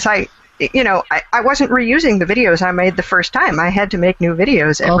with me because I wasn't reusing the videos I made the first time. I had to make new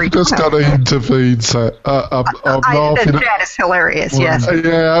videos every time. I've just got to intervene, so I'm laughing. The chat is hilarious, well, yes.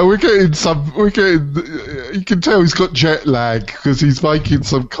 Yeah, we're getting, you can tell he's got jet lag because he's making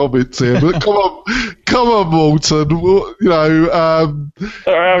some comments here. But come on, Morton.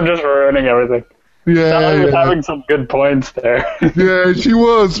 Sorry, I'm just ruining everything. Yeah, Sally was having some good points there. Yeah, she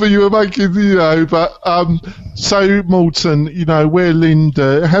was, but you were making, but, so Morten, where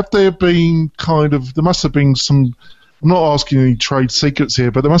Linda, have there been there must have been some, I'm not asking any trade secrets here,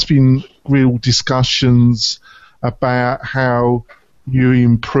 but there must have been real discussions about how you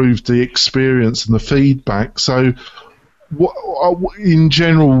improved the experience and the feedback. So, in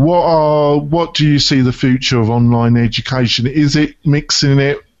general, what do you see the future of online education? Is it mixing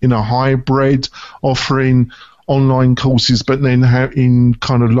it in a hybrid, offering online courses, but then in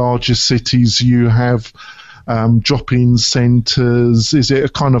kind of larger cities you have drop-in centres? Is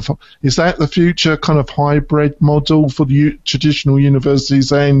that the future kind of hybrid model for the traditional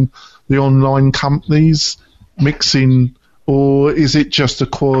universities and the online companies mixing, or is it just the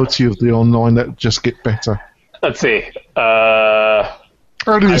quality of the online that just get better? Let's see.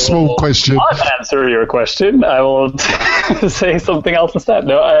 Only a small question. I'll not answer your question. I will say something else instead.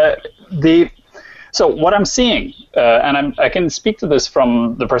 No, so what I'm seeing, and I can speak to this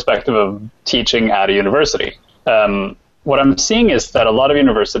from the perspective of teaching at a university. What I'm seeing is that a lot of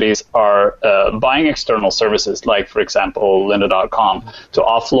universities are buying external services, like, for example, lynda.com, to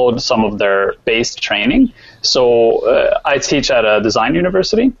offload some of their base training. So I teach at a design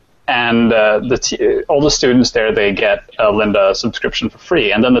university. And all the students there, they get a Lynda subscription for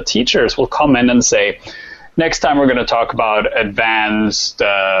free. And then the teachers will come in and say, next time we're going to talk about advanced,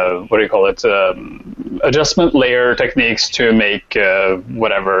 adjustment layer techniques to make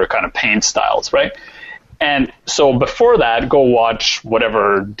whatever kind of paint styles, right? And so before that, go watch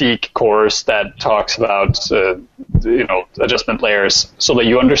whatever DEEK course that talks about, adjustment layers, so that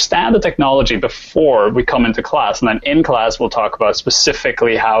you understand the technology before we come into class. And then in class, we'll talk about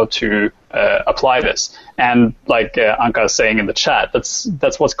specifically how to apply this. And like Anka is saying in the chat,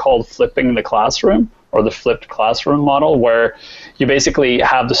 that's what's called flipping the classroom, or the flipped classroom model, where you basically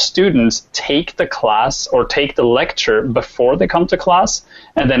have the students take the class or take the lecture before they come to class,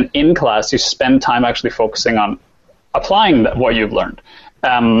 and then in class you spend time actually focusing on applying what you've learned.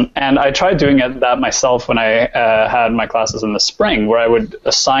 And I tried doing that myself when I had my classes in the spring, where I would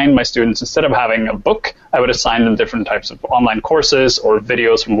assign my students, instead of having a book, I would assign them different types of online courses or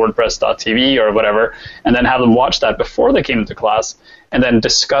videos from WordPress.tv or whatever, and then have them watch that before they came into class, and then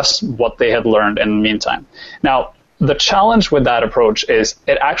discuss what they had learned in the meantime. Now, the challenge with that approach is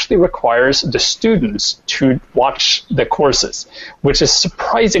it actually requires the students to watch the courses, which is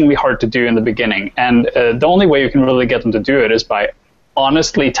surprisingly hard to do in the beginning. And the only way you can really get them to do it is by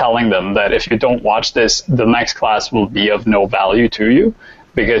honestly telling them that if you don't watch this, the next class will be of no value to you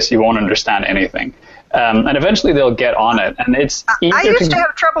because you won't understand anything. And eventually they'll get on it. And it's easier I used to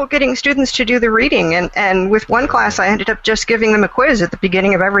have trouble getting students to do the reading, and with one class I ended up just giving them a quiz at the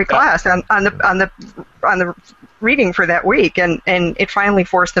beginning of every class on the reading for that week, and it finally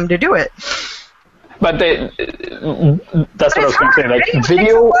forced them to do it. But that's what I was going to say. Like, video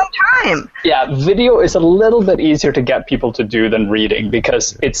takes a long time. Yeah, video is a little bit easier to get people to do than reading,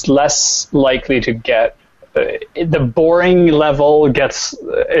 because it's less likely to get the boring level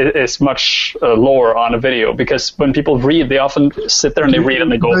is much lower on a video, because when people read, they often sit there and they read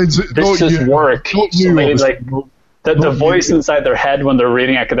and they go, "This is work." So they, the voice inside their head when they're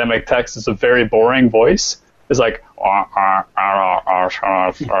reading academic text is a very boring voice. It's like,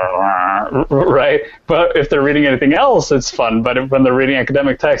 right? But if they're reading anything else, it's fun. But when they're reading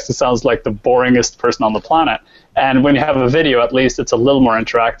academic text, it sounds like the boringest person on the planet. And when you have a video, at least it's a little more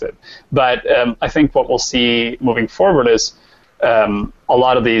interactive. But I think what we'll see moving forward is a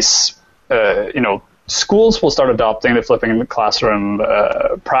lot of these, schools will start adopting the flipping the classroom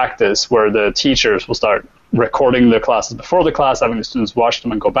practice, where the teachers will start recording the classes before the class, having the students watch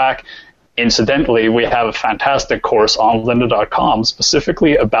them and go back. Incidentally, we have a fantastic course on lynda.com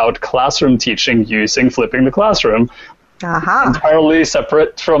specifically about classroom teaching using flipping the classroom. Entirely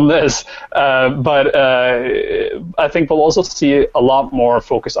separate from this. But I think we'll also see a lot more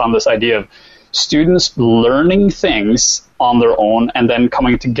focus on this idea of students learning things on their own and then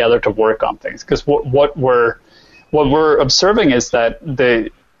coming together to work on things. Because what we're observing is that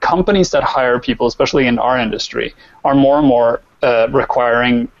the companies that hire people, especially in our industry, are more and more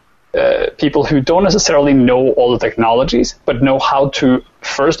requiring people who don't necessarily know all the technologies, but know how to,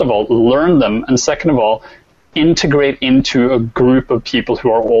 first of all, learn them, and second of all, integrate into a group of people who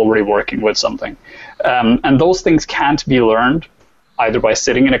are already working with something. And those things can't be learned either by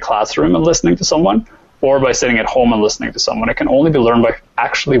sitting in a classroom and listening to someone, or by sitting at home and listening to someone. It can only be learned by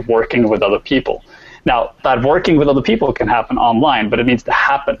actually working with other people. Now, that working with other people can happen online, but it needs to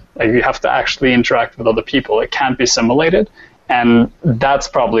happen. Like, you have to actually interact with other people. It can't be simulated. And that's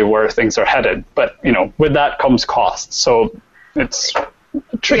probably where things are headed. But, with that comes cost. So it's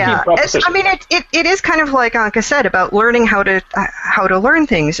tricky proposition. I mean, it is kind of like Anka said about learning how to learn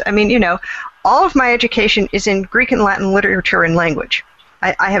things. I mean, all of my education is in Greek and Latin literature and language.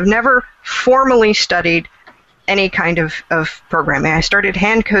 I have never formally studied any kind of programming. I started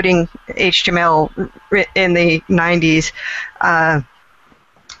hand coding HTML in the 90s,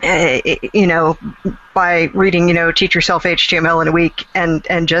 by reading, Teach Yourself HTML in a Week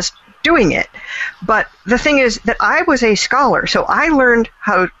and just doing it. But the thing is that I was a scholar, so I learned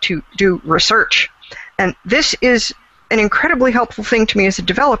how to do research. And this is an incredibly helpful thing to me as a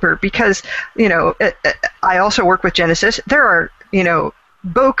developer because, I also work with Genesis. There are,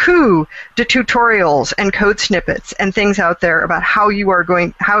 beaucoup de tutorials and code snippets and things out there about how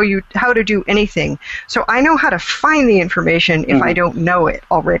to do anything. So I know how to find the information if I don't know it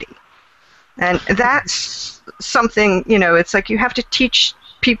already. And that's something, it's like you have to teach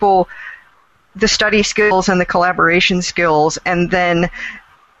people the study skills and the collaboration skills, and then,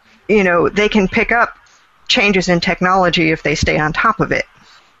 they can pick up changes in technology if they stay on top of it.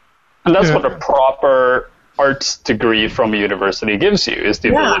 And that's what a proper arts degree from a university gives you, is the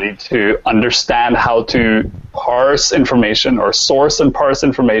ability to understand how to parse information or source and parse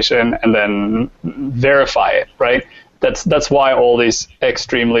information and then verify it, right? That's why all these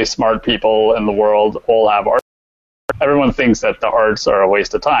extremely smart people in the world all have art. Everyone thinks that the arts are a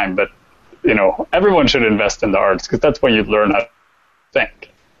waste of time, but everyone should invest in the arts because that's where you learn how to think.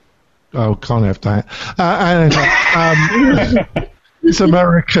 Oh, can't have that. It's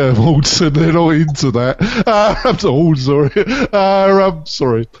America, Walton. They're not into that. I'm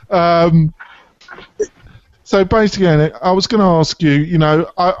sorry. So basically, I was going to ask you,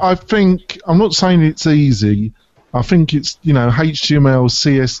 I think, I'm not saying it's easy. I think it's, HTML,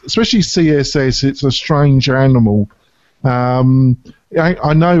 CS, especially CSS, it's a strange animal. I know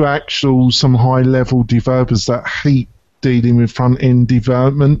some high-level developers that hate dealing with front-end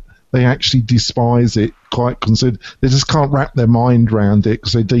development. They actually despise it quite considerably. They just can't wrap their mind around it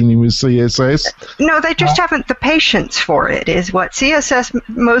because they're dealing with CSS. No, they just haven't the patience for it, is what. CSS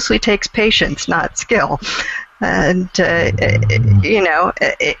mostly takes patience, not skill. And,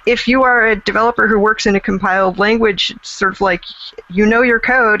 if you are a developer who works in a compiled language, it's sort of like your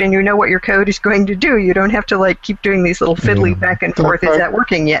code and you know what your code is going to do. You don't have to keep doing these little fiddly back and forth, is that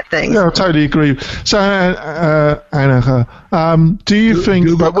working yet things. Yeah, I totally agree. So, Annika, do you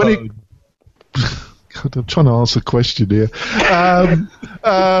think... But when it, God, I'm trying to ask a question here.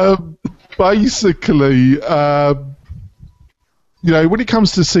 Basically, when it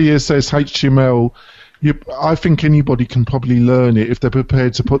comes to CSS, HTML... I think anybody can probably learn it if they're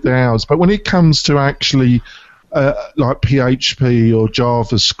prepared to put their hours. But when it comes to actually like PHP or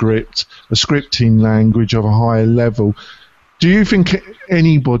JavaScript, a scripting language of a higher level, do you think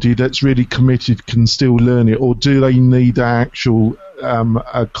anybody that's really committed can still learn it, or do they need actual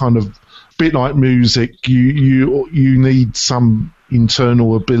a kind of bit like music? You need some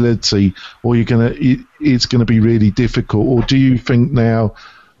internal ability, or it's gonna be really difficult. Or do you think now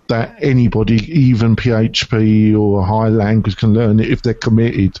that anybody, even PHP or a high language, can learn it if they're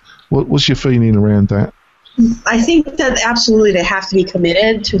committed? What's your feeling around that? I think that absolutely they have to be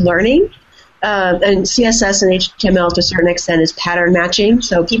committed to learning. And CSS and HTML to a certain extent is pattern matching.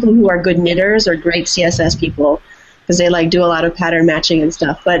 So people who are good knitters are great CSS people because they do a lot of pattern matching and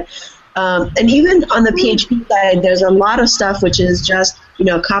stuff. But and even on the PHP side, there's a lot of stuff which is just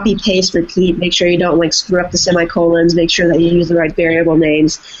copy, paste, repeat. Make sure you don't screw up the semicolons. Make sure that you use the right variable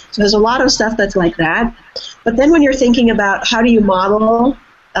names. So there's a lot of stuff that's like that. But then when you're thinking about how do you model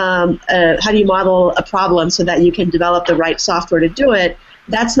a problem so that you can develop the right software to do it,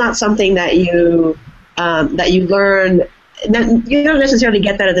 that's not something that you learn. You don't necessarily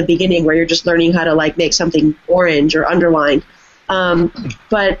get that at the beginning where you're just learning how to make something orange or underlined.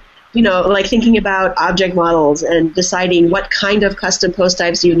 But thinking about object models and deciding what kind of custom post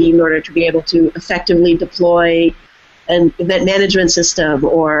types you need in order to be able to effectively deploy an event management system,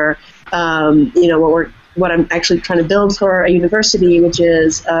 or what I'm actually trying to build for a university, which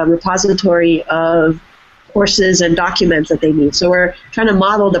is a repository of courses and documents that they need. So we're trying to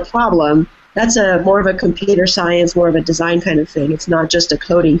model the problem. That's more of a computer science, more of a design kind of thing. It's not just a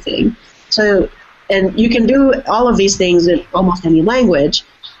coding thing. So, and you can do all of these things in almost any language.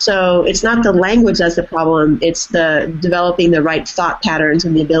 So it's not the language that's the problem, it's the developing the right thought patterns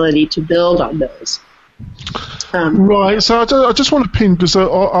and the ability to build on those. Right, so I just want to pin, because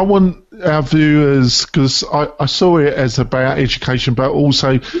I want our viewers, because I saw it as about education, but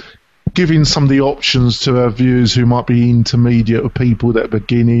also giving some of the options to our viewers who might be intermediate or people that are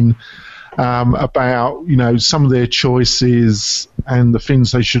beginning. about, you know, some of their choices and the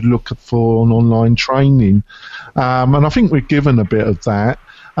things they should look for on online training. And I think we're given a bit of that.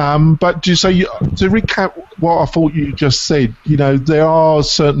 But to recap what I thought you just said, you know, there are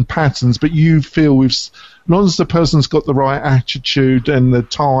certain patterns, but you feel as long as the person's got the right attitude and the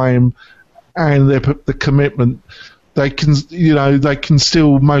time and the commitment, they can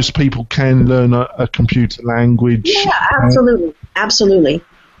still, most people can learn a computer language. Yeah, absolutely.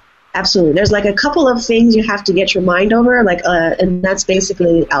 There's like a couple of things you have to get your mind over, and that's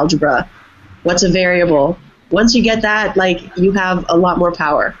basically algebra. What's a variable? Once you get that, like, you have a lot more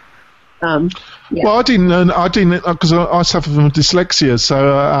power. Yeah. Well, I didn't because I suffer from dyslexia,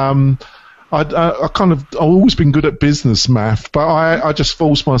 so I've always been good at business math, but I just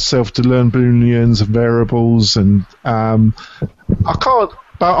forced myself to learn Booleans and variables, and I can't.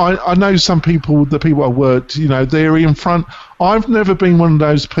 But I know some people, the people I worked, you know, they're in front. I've never been one of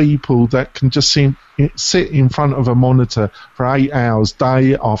those people that can just sit in front of a monitor for 8 hours,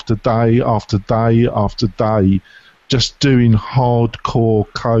 day after day after day after day, just doing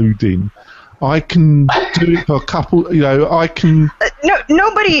hardcore coding. I can do it for a couple, you know, I can...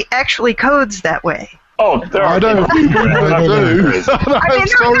 nobody actually codes that way. Oh, there are. I don't think I do.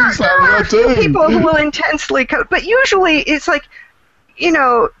 There are a few people who will intensely code, but usually it's like, you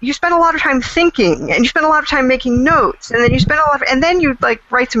know, you spend a lot of time thinking, and you spend a lot of time making notes, and then and then you like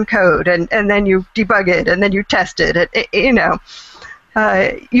write some code, and then you debug it, and then you test it. You know,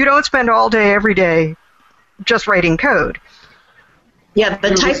 you don't spend all day every day just writing code. Yeah,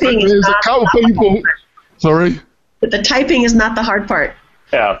 the typing is not the hard part. Sorry? The typing is not the hard part.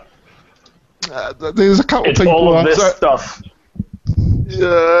 Yeah. There's a couple people. All of this stuff.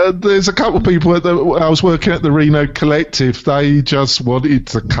 There's a couple of people I was working at the Reno Collective. They just wanted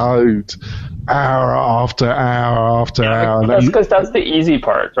to code hour after hour after hour. That's because that's the easy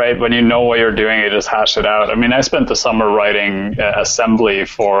part, right? When you know what you're doing, you just hash it out. I mean, I spent the summer writing assembly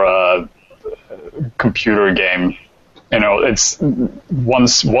for a computer game. You know, it's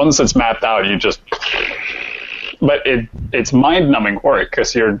once it's mapped out, you just. But it's mind-numbing work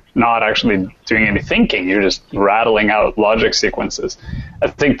because you're not actually doing any thinking. You're just rattling out logic sequences. I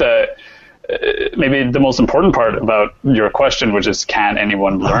think that maybe the most important part about your question, which is can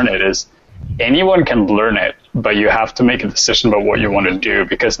anyone learn it, is anyone can learn it, but you have to make a decision about what you want to do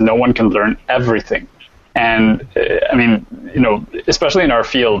because no one can learn everything. And I mean, you know, especially in our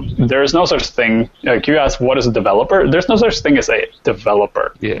field, there is no such thing. Like you asked, what is a developer? There's no such thing as a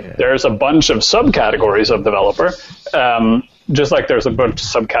developer. Yeah. There's a bunch of subcategories of developer, just like there's a bunch of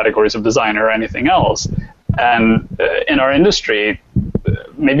subcategories of designer or anything else. And in our industry,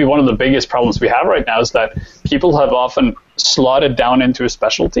 maybe one of the biggest problems we have right now is that people have often slotted down into a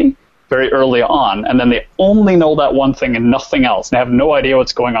specialty very early on, and then they only know that one thing and nothing else. They have no idea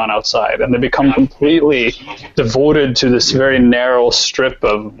what's going on outside, and they become completely devoted to this very narrow strip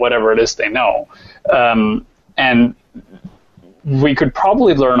of whatever it is they know. And we could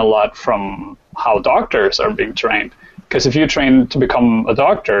probably learn a lot from how doctors are being trained, because if you train to become a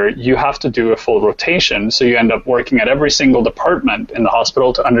doctor, you have to do a full rotation, so you end up working at every single department in the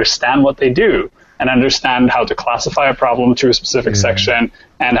hospital to understand what they do, and understand how to classify a problem to a specific section,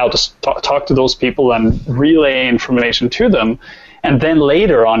 and how to talk to those people and relay information to them. And then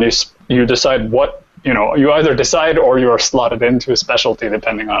later on, you decide what, you know, you either decide or you are slotted into a specialty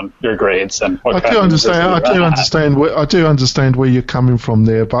depending on your grades and what I do understand where you're coming from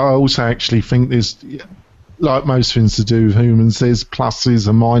there, but I also actually think there's, like most things to do with humans, there's pluses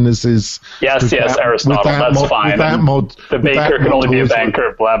and minuses. Yes, Aristotle, that's fine. The baker can only be a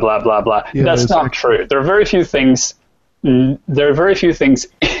banker, blah, blah, blah, blah. Yeah, that's not true. There are very few things... That's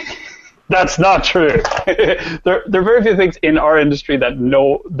not true. There are very few things in our industry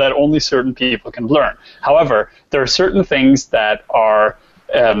that only certain people can learn. However, there are certain things that are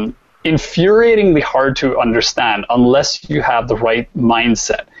infuriatingly hard to understand unless you have the right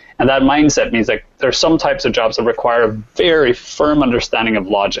mindset. And that mindset means like there's some types of jobs that require a very firm understanding of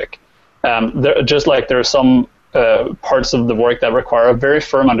logic. Just like there are some parts of the work that require a very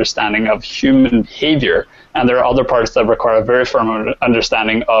firm understanding of human behavior, and there are other parts that require a very firm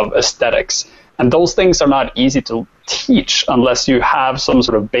understanding of aesthetics. And those things are not easy to teach unless you have some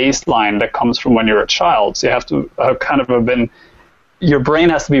sort of baseline that comes from when you're a child. So you have to your brain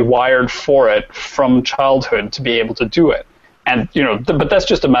has to be wired for it from childhood to be able to do it. And, you know, but that's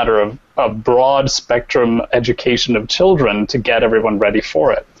just a matter of a broad spectrum education of children to get everyone ready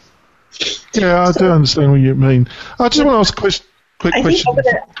for it. Yeah, I do understand what you mean. I just want to ask a quick question.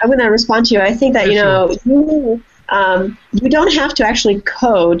 I'm going to respond to you. I think that, you don't have to actually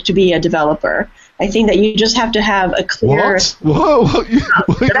code to be a developer. I think that you just have to have a clear. What?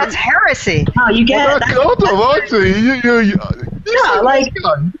 That's heresy. No, you get Oh, God almighty. no, like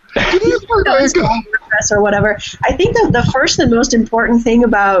WordPress or whatever. I think that the first and most important thing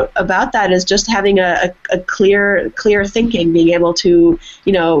about that is just having a clear thinking, being able to,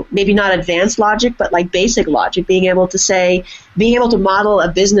 maybe not advanced logic, but like basic logic, being able to model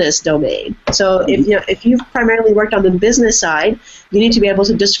a business domain. So if you've primarily worked on the business side, you need to be able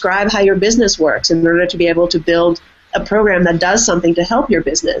to describe how your business works in order to be able to build a program that does something to help your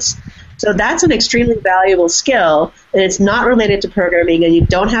business. So that's an extremely valuable skill, and it's not related to programming, and you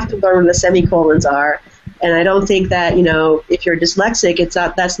don't have to learn what the semicolons are. And I don't think that, if you're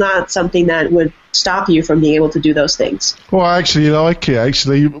dyslexic, that's not something that would stop you from being able to do those things. Well, I actually like it.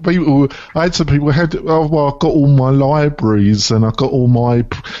 Actually, I had some people who had, I've got all my libraries and I've got all my,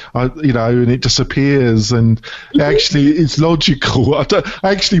 and it disappears. And actually, it's logical.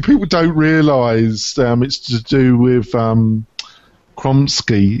 People don't realise it's to do with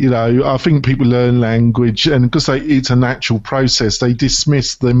Chomsky. I think people learn language, and because it's a natural process, they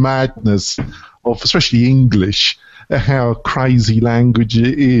dismiss the madness of, especially English, how crazy language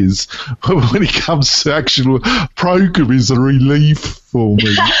it is. But when it comes to actual programming, it's a relief for me.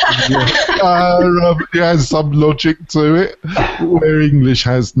 It has some logic to it, where English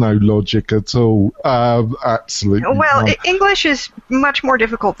has no logic at all. Absolutely. Well, English is much more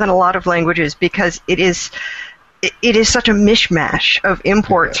difficult than a lot of languages because it is such a mishmash of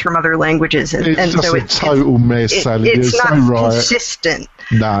imports from other languages, and just so it's a total mess, Sally. It's You're not so right. consistent.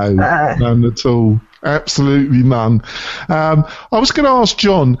 No, none at all. Absolutely none. I was going to ask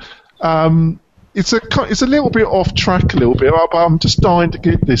John. It's a little bit off track, but I'm just dying to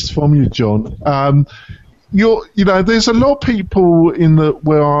get this from you, John. There's a lot of people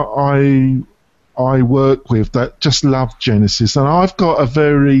where I work with that just love Genesis, and I've got a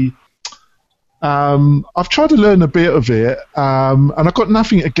very I've tried to learn a bit of it, and I've got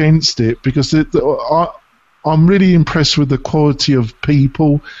nothing against it because I'm really impressed with the quality of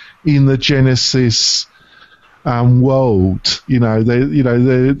people in the Genesis world.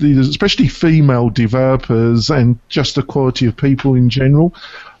 They especially female developers, and just the quality of people in general.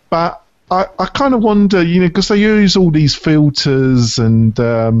 But I kind of wonder, because they use all these filters and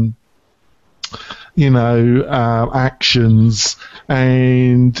actions,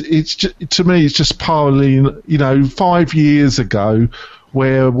 and to me it's just partly 5 years ago,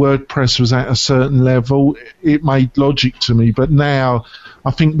 where WordPress was at a certain level, it made logic to me, but now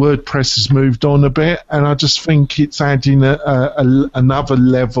I think WordPress has moved on a bit, and I just think it's adding another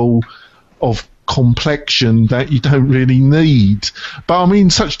level of complexion that you don't really need. But I'm in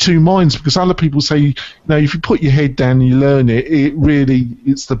such two minds, because other people say, if you put your head down and you learn it,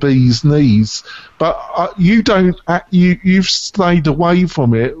 it's the bee's knees. But you don't. You've stayed away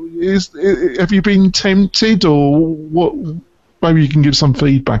from it. Have you been tempted, or what? Maybe you can give some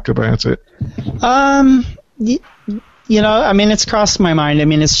feedback about it. It's crossed my mind.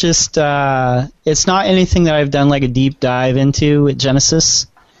 It's just it's not anything that I've done like a deep dive into with Genesis.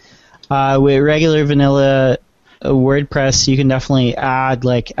 With regular vanilla WordPress, you can definitely add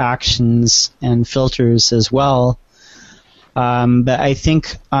like actions and filters as well. But I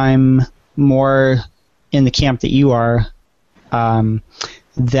think I'm more in the camp that you are.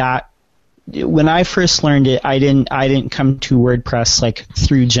 That when I first learned it, I didn't come to WordPress like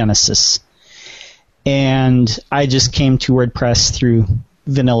through Genesis, and I just came to WordPress through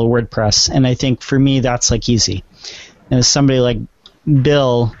vanilla WordPress. And I think for me that's like easy. And as somebody like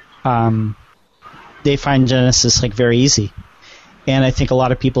Bill, they find Genesis like very easy, and I think a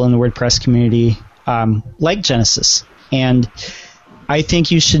lot of people in the WordPress community like Genesis. And I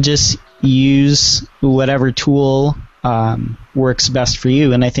think you should just use whatever tool works best for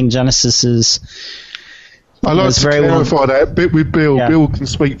you, and I think Genesis is. I like to clarify that bit with Bill. Yeah. Bill can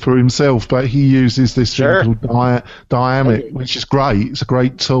speak for himself, but he uses this thing called Dynamic, which is great. It's a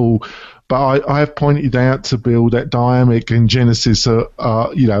great tool. But I have pointed out to Bill that Dynamic and Genesis are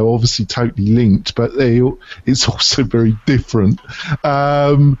obviously totally linked, but it's also very different.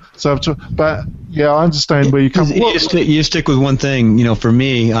 I understand where you come from. You stick with one thing. For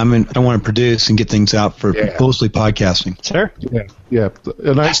me, I want to produce and get things out for mostly podcasting. Sure. Yeah,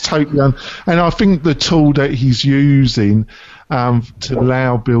 and that's totally. And I think the tool that he's using to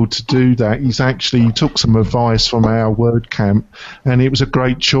allow Bill to do that, he took some advice from our WordCamp, and it was a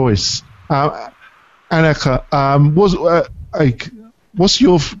great choice. Annika, what's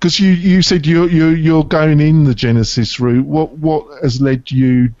your? Because you said you're going in the Genesis route. What has led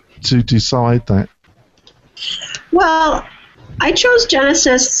you to decide that? Well, I chose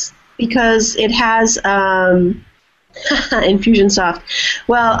Genesis because it has Infusionsoft.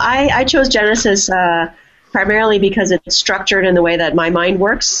 Well, I chose Genesis primarily because it's structured in the way that my mind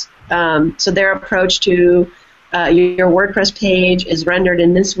works. So their approach to your WordPress page is rendered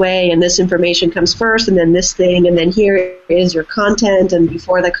in this way, and this information comes first, and then this thing, and then here is your content, and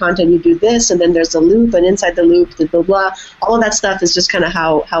before the content you do this, and then there's a loop, and inside the loop, blah, blah, blah. All of that stuff is just kind of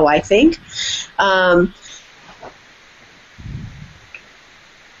how I think.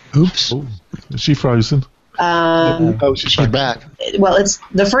 Oops. Oh, is she frozen? She's back. Well, it's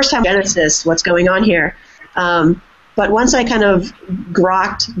the first time Genesis, what's going on here. But once I kind of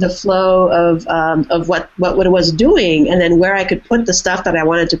grokked the flow of what it was doing, and then where I could put the stuff that I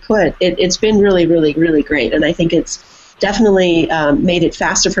wanted to put, it's been really, really, really great. And I think it's definitely made it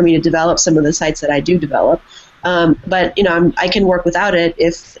faster for me to develop some of the sites that I do develop. But I can work without it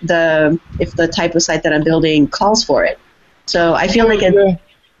if the type of site that I'm building calls for it. So I feel like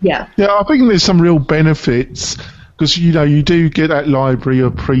yeah, I think there's some real benefits. Because, you do get that library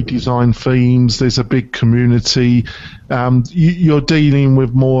of pre-designed themes. There's a big community. You're dealing with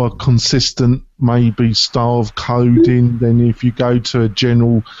more consistent, maybe, style of coding than if you go to a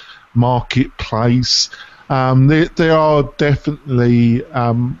general marketplace. There are definitely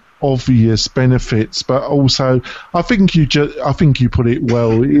obvious benefits, but also I think you put it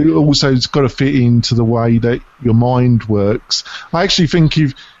well. It also has got to fit into the way that your mind works. I actually think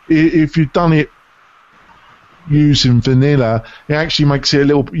if you've done it using vanilla, it actually makes it a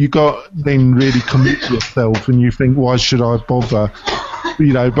little. You got then really commit yourself, and you think, why should I bother?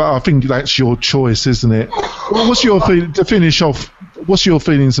 But I think that's your choice, isn't it? What's your to finish off? What's your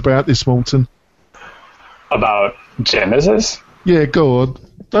feelings about this, Morten? About Genesis? Yeah, go on.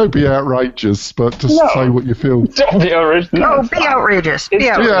 Don't be outrageous, but just say what you feel. Don't be outrageous. No, be outrageous. Be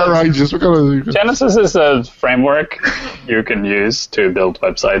outrageous. We're gonna do Genesis is a framework you can use to build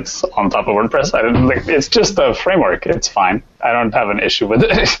websites on top of WordPress. It's just a framework. It's fine. I don't have an issue with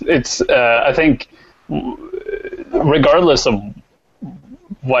it. It's I think regardless of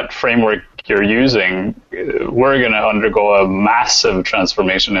what framework you're using, we're going to undergo a massive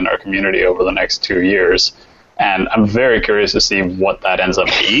transformation in our community over the next 2 years. And I'm very curious to see what that ends up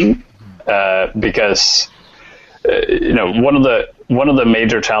being, because one of the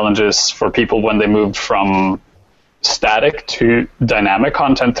major challenges for people when they moved from static to dynamic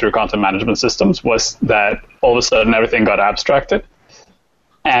content through content management systems was that all of a sudden everything got abstracted,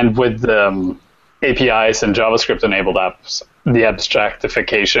 and with APIs and JavaScript enabled apps, the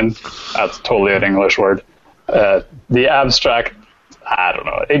abstractification, that's totally an English word, the abstract. I don't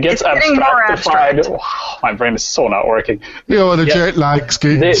know. It gets abstractified. Oh, my brain is so not working. The jet lag's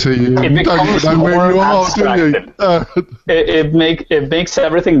getting to you. It becomes more abstracted. It makes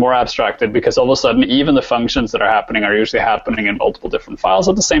everything more abstracted because all of a sudden, even the functions that are happening are usually happening in multiple different files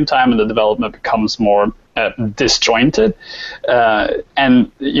at the same time, and the development becomes more disjointed.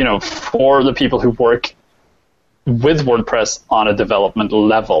 And for the people who work with WordPress on a development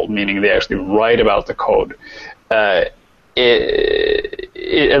level, meaning they actually write about the code,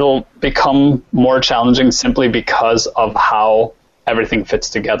 it'll become more challenging simply because of how everything fits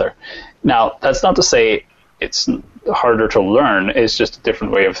together. Now, that's not to say it's harder to learn. It's just a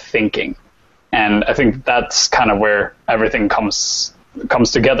different way of thinking. And I think that's kind of where everything comes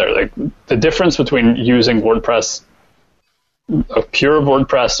together. Like the difference between using WordPress, a pure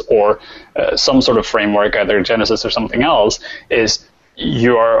WordPress, or some sort of framework, either Genesis or something else, is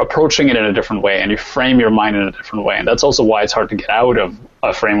you are approaching it in a different way, and you frame your mind in a different way. And that's also why it's hard to get out of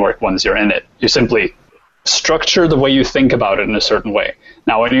a framework once you're in it. You simply structure the way you think about it in a certain way.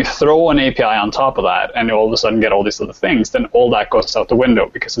 Now, when you throw an API on top of that, and you all of a sudden get all these other things, then all that goes out the window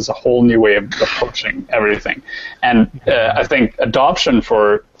because it's a whole new way of approaching everything. And I think adoption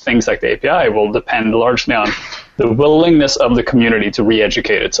for things like the API will depend largely on the willingness of the community to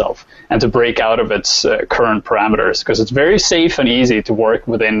re-educate itself and to break out of its current parameters, because it's very safe and easy to work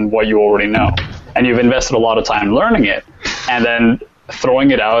within what you already know. And you've invested a lot of time learning it, and then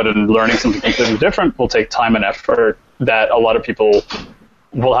throwing it out and learning something completely different will take time and effort that a lot of people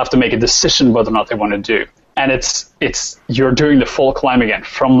will have to make a decision whether or not they want to do. And it's you're doing the full climb again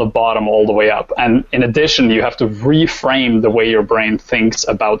from the bottom all the way up. And in addition, you have to reframe the way your brain thinks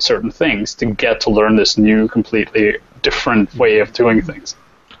about certain things to get to learn this new, completely different way of doing things.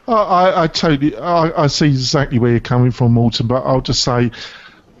 I see exactly where you're coming from, Morten, but I'll just say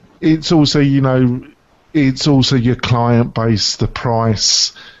it's also, it's also your client base, the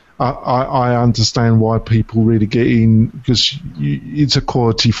price. I understand why people really get in, because it's a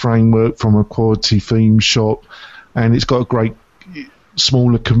quality framework from a quality theme shop, and it's got a great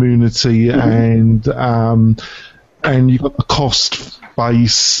smaller community, and you've got the cost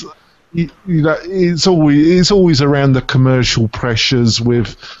base it's always around the commercial pressures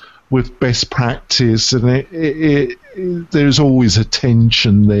with best practice, and there's always a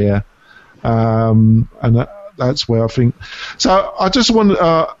tension there, and that's where I think. So I just want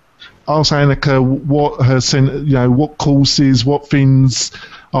to ask Annika what courses, what things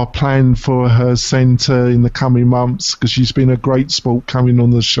are planned for her centre in the coming months, because she's been a great sport coming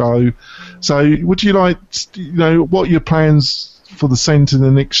on the show. So would you like, what are your plans for the centre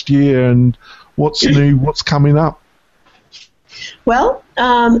the next year, and what's new, what's coming up? Well,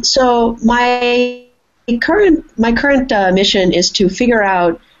 so my current mission is to figure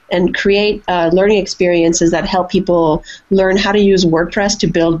out and create learning experiences that help people learn how to use WordPress to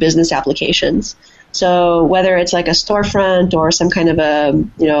build business applications. So whether it's like a storefront or some kind of a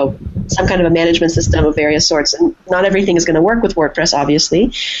management system of various sorts, and not everything is going to work with WordPress,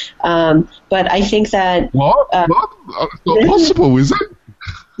 obviously. But I think that what? It's not possible, is it?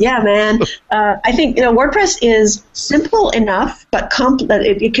 Yeah, man. I think WordPress is simple enough, but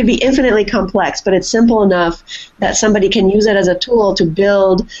it can be infinitely complex. But it's simple enough that somebody can use it as a tool to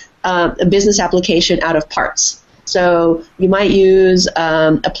build a business application out of parts. So you might use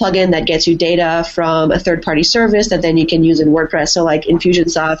a plugin that gets you data from a third-party service that then you can use in WordPress. So like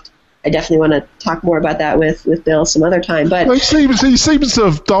Infusionsoft, I definitely want to talk more about that with Bill some other time. But he seems to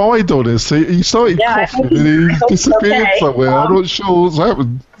have died on us. He started coughing and he disappeared somewhere. I'm not sure what's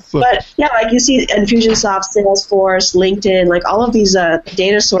happened. So. But yeah, like you see Infusionsoft, Salesforce, LinkedIn, like all of these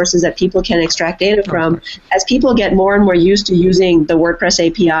data sources that people can extract data from. As people get more and more used to using the WordPress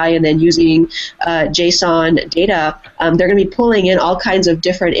API and then using JSON data, they're going to be pulling in all kinds of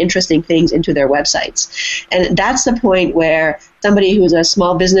different interesting things into their websites. And that's the point where somebody who's a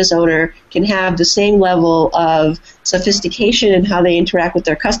small business owner can have the same level of sophistication in how they interact with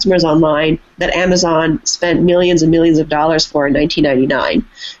their customers online that Amazon spent millions and millions of dollars for in 1999.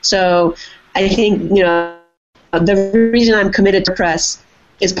 So I think, the reason I'm committed to WordPress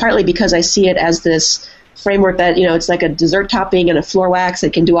is partly because I see it as this framework that, it's like a dessert topping and a floor wax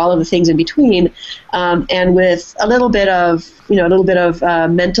that can do all of the things in between. And with a little bit of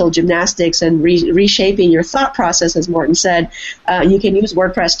mental gymnastics and reshaping your thought process, as Morten said, you can use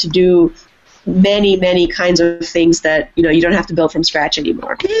WordPress to do many, many kinds of things that, you don't have to build from scratch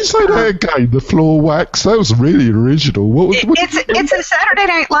anymore. Can you say that again, the floor wax? That was really original. It's a Saturday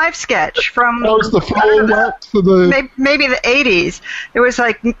Night Live sketch from... That was the floor wax for the... Maybe the 80s.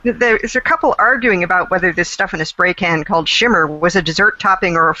 There's a couple arguing about whether this stuff in a spray can called Shimmer was a dessert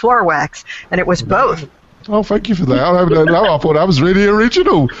topping or a floor wax, and it was both. Oh, thank you for that. I thought that was really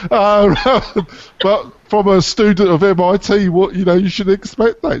original. But from a student of MIT, you should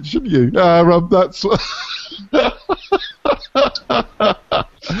expect that, shouldn't you? That's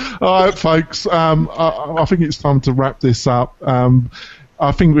all right, folks. I think it's time to wrap this up.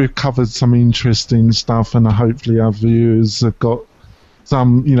 I think we've covered some interesting stuff, and hopefully our viewers have got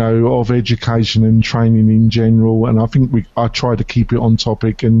some, of education and training in general, and I think I try to keep it on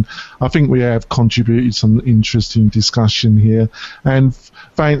topic, and I think we have contributed some interesting discussion here. And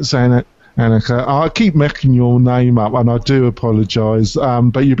thanks, Annika. I keep making your name up, and I do apologise,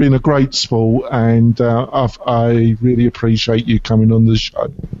 but you've been a great sport, and I really appreciate you coming on the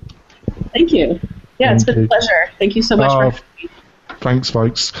show. Thank you. Yeah, it's been a pleasure. Thank you so much for having me. Thanks,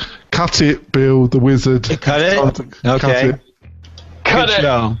 folks. Cut it, Bill, the wizard. Cut it? Okay. Cut it.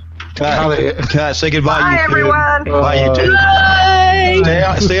 Cut it. Cut. Say goodbye, Bye, YouTube. everyone. Bye, YouTube.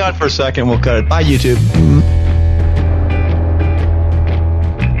 Bye. Stay on for a second. We'll cut it. Bye, YouTube.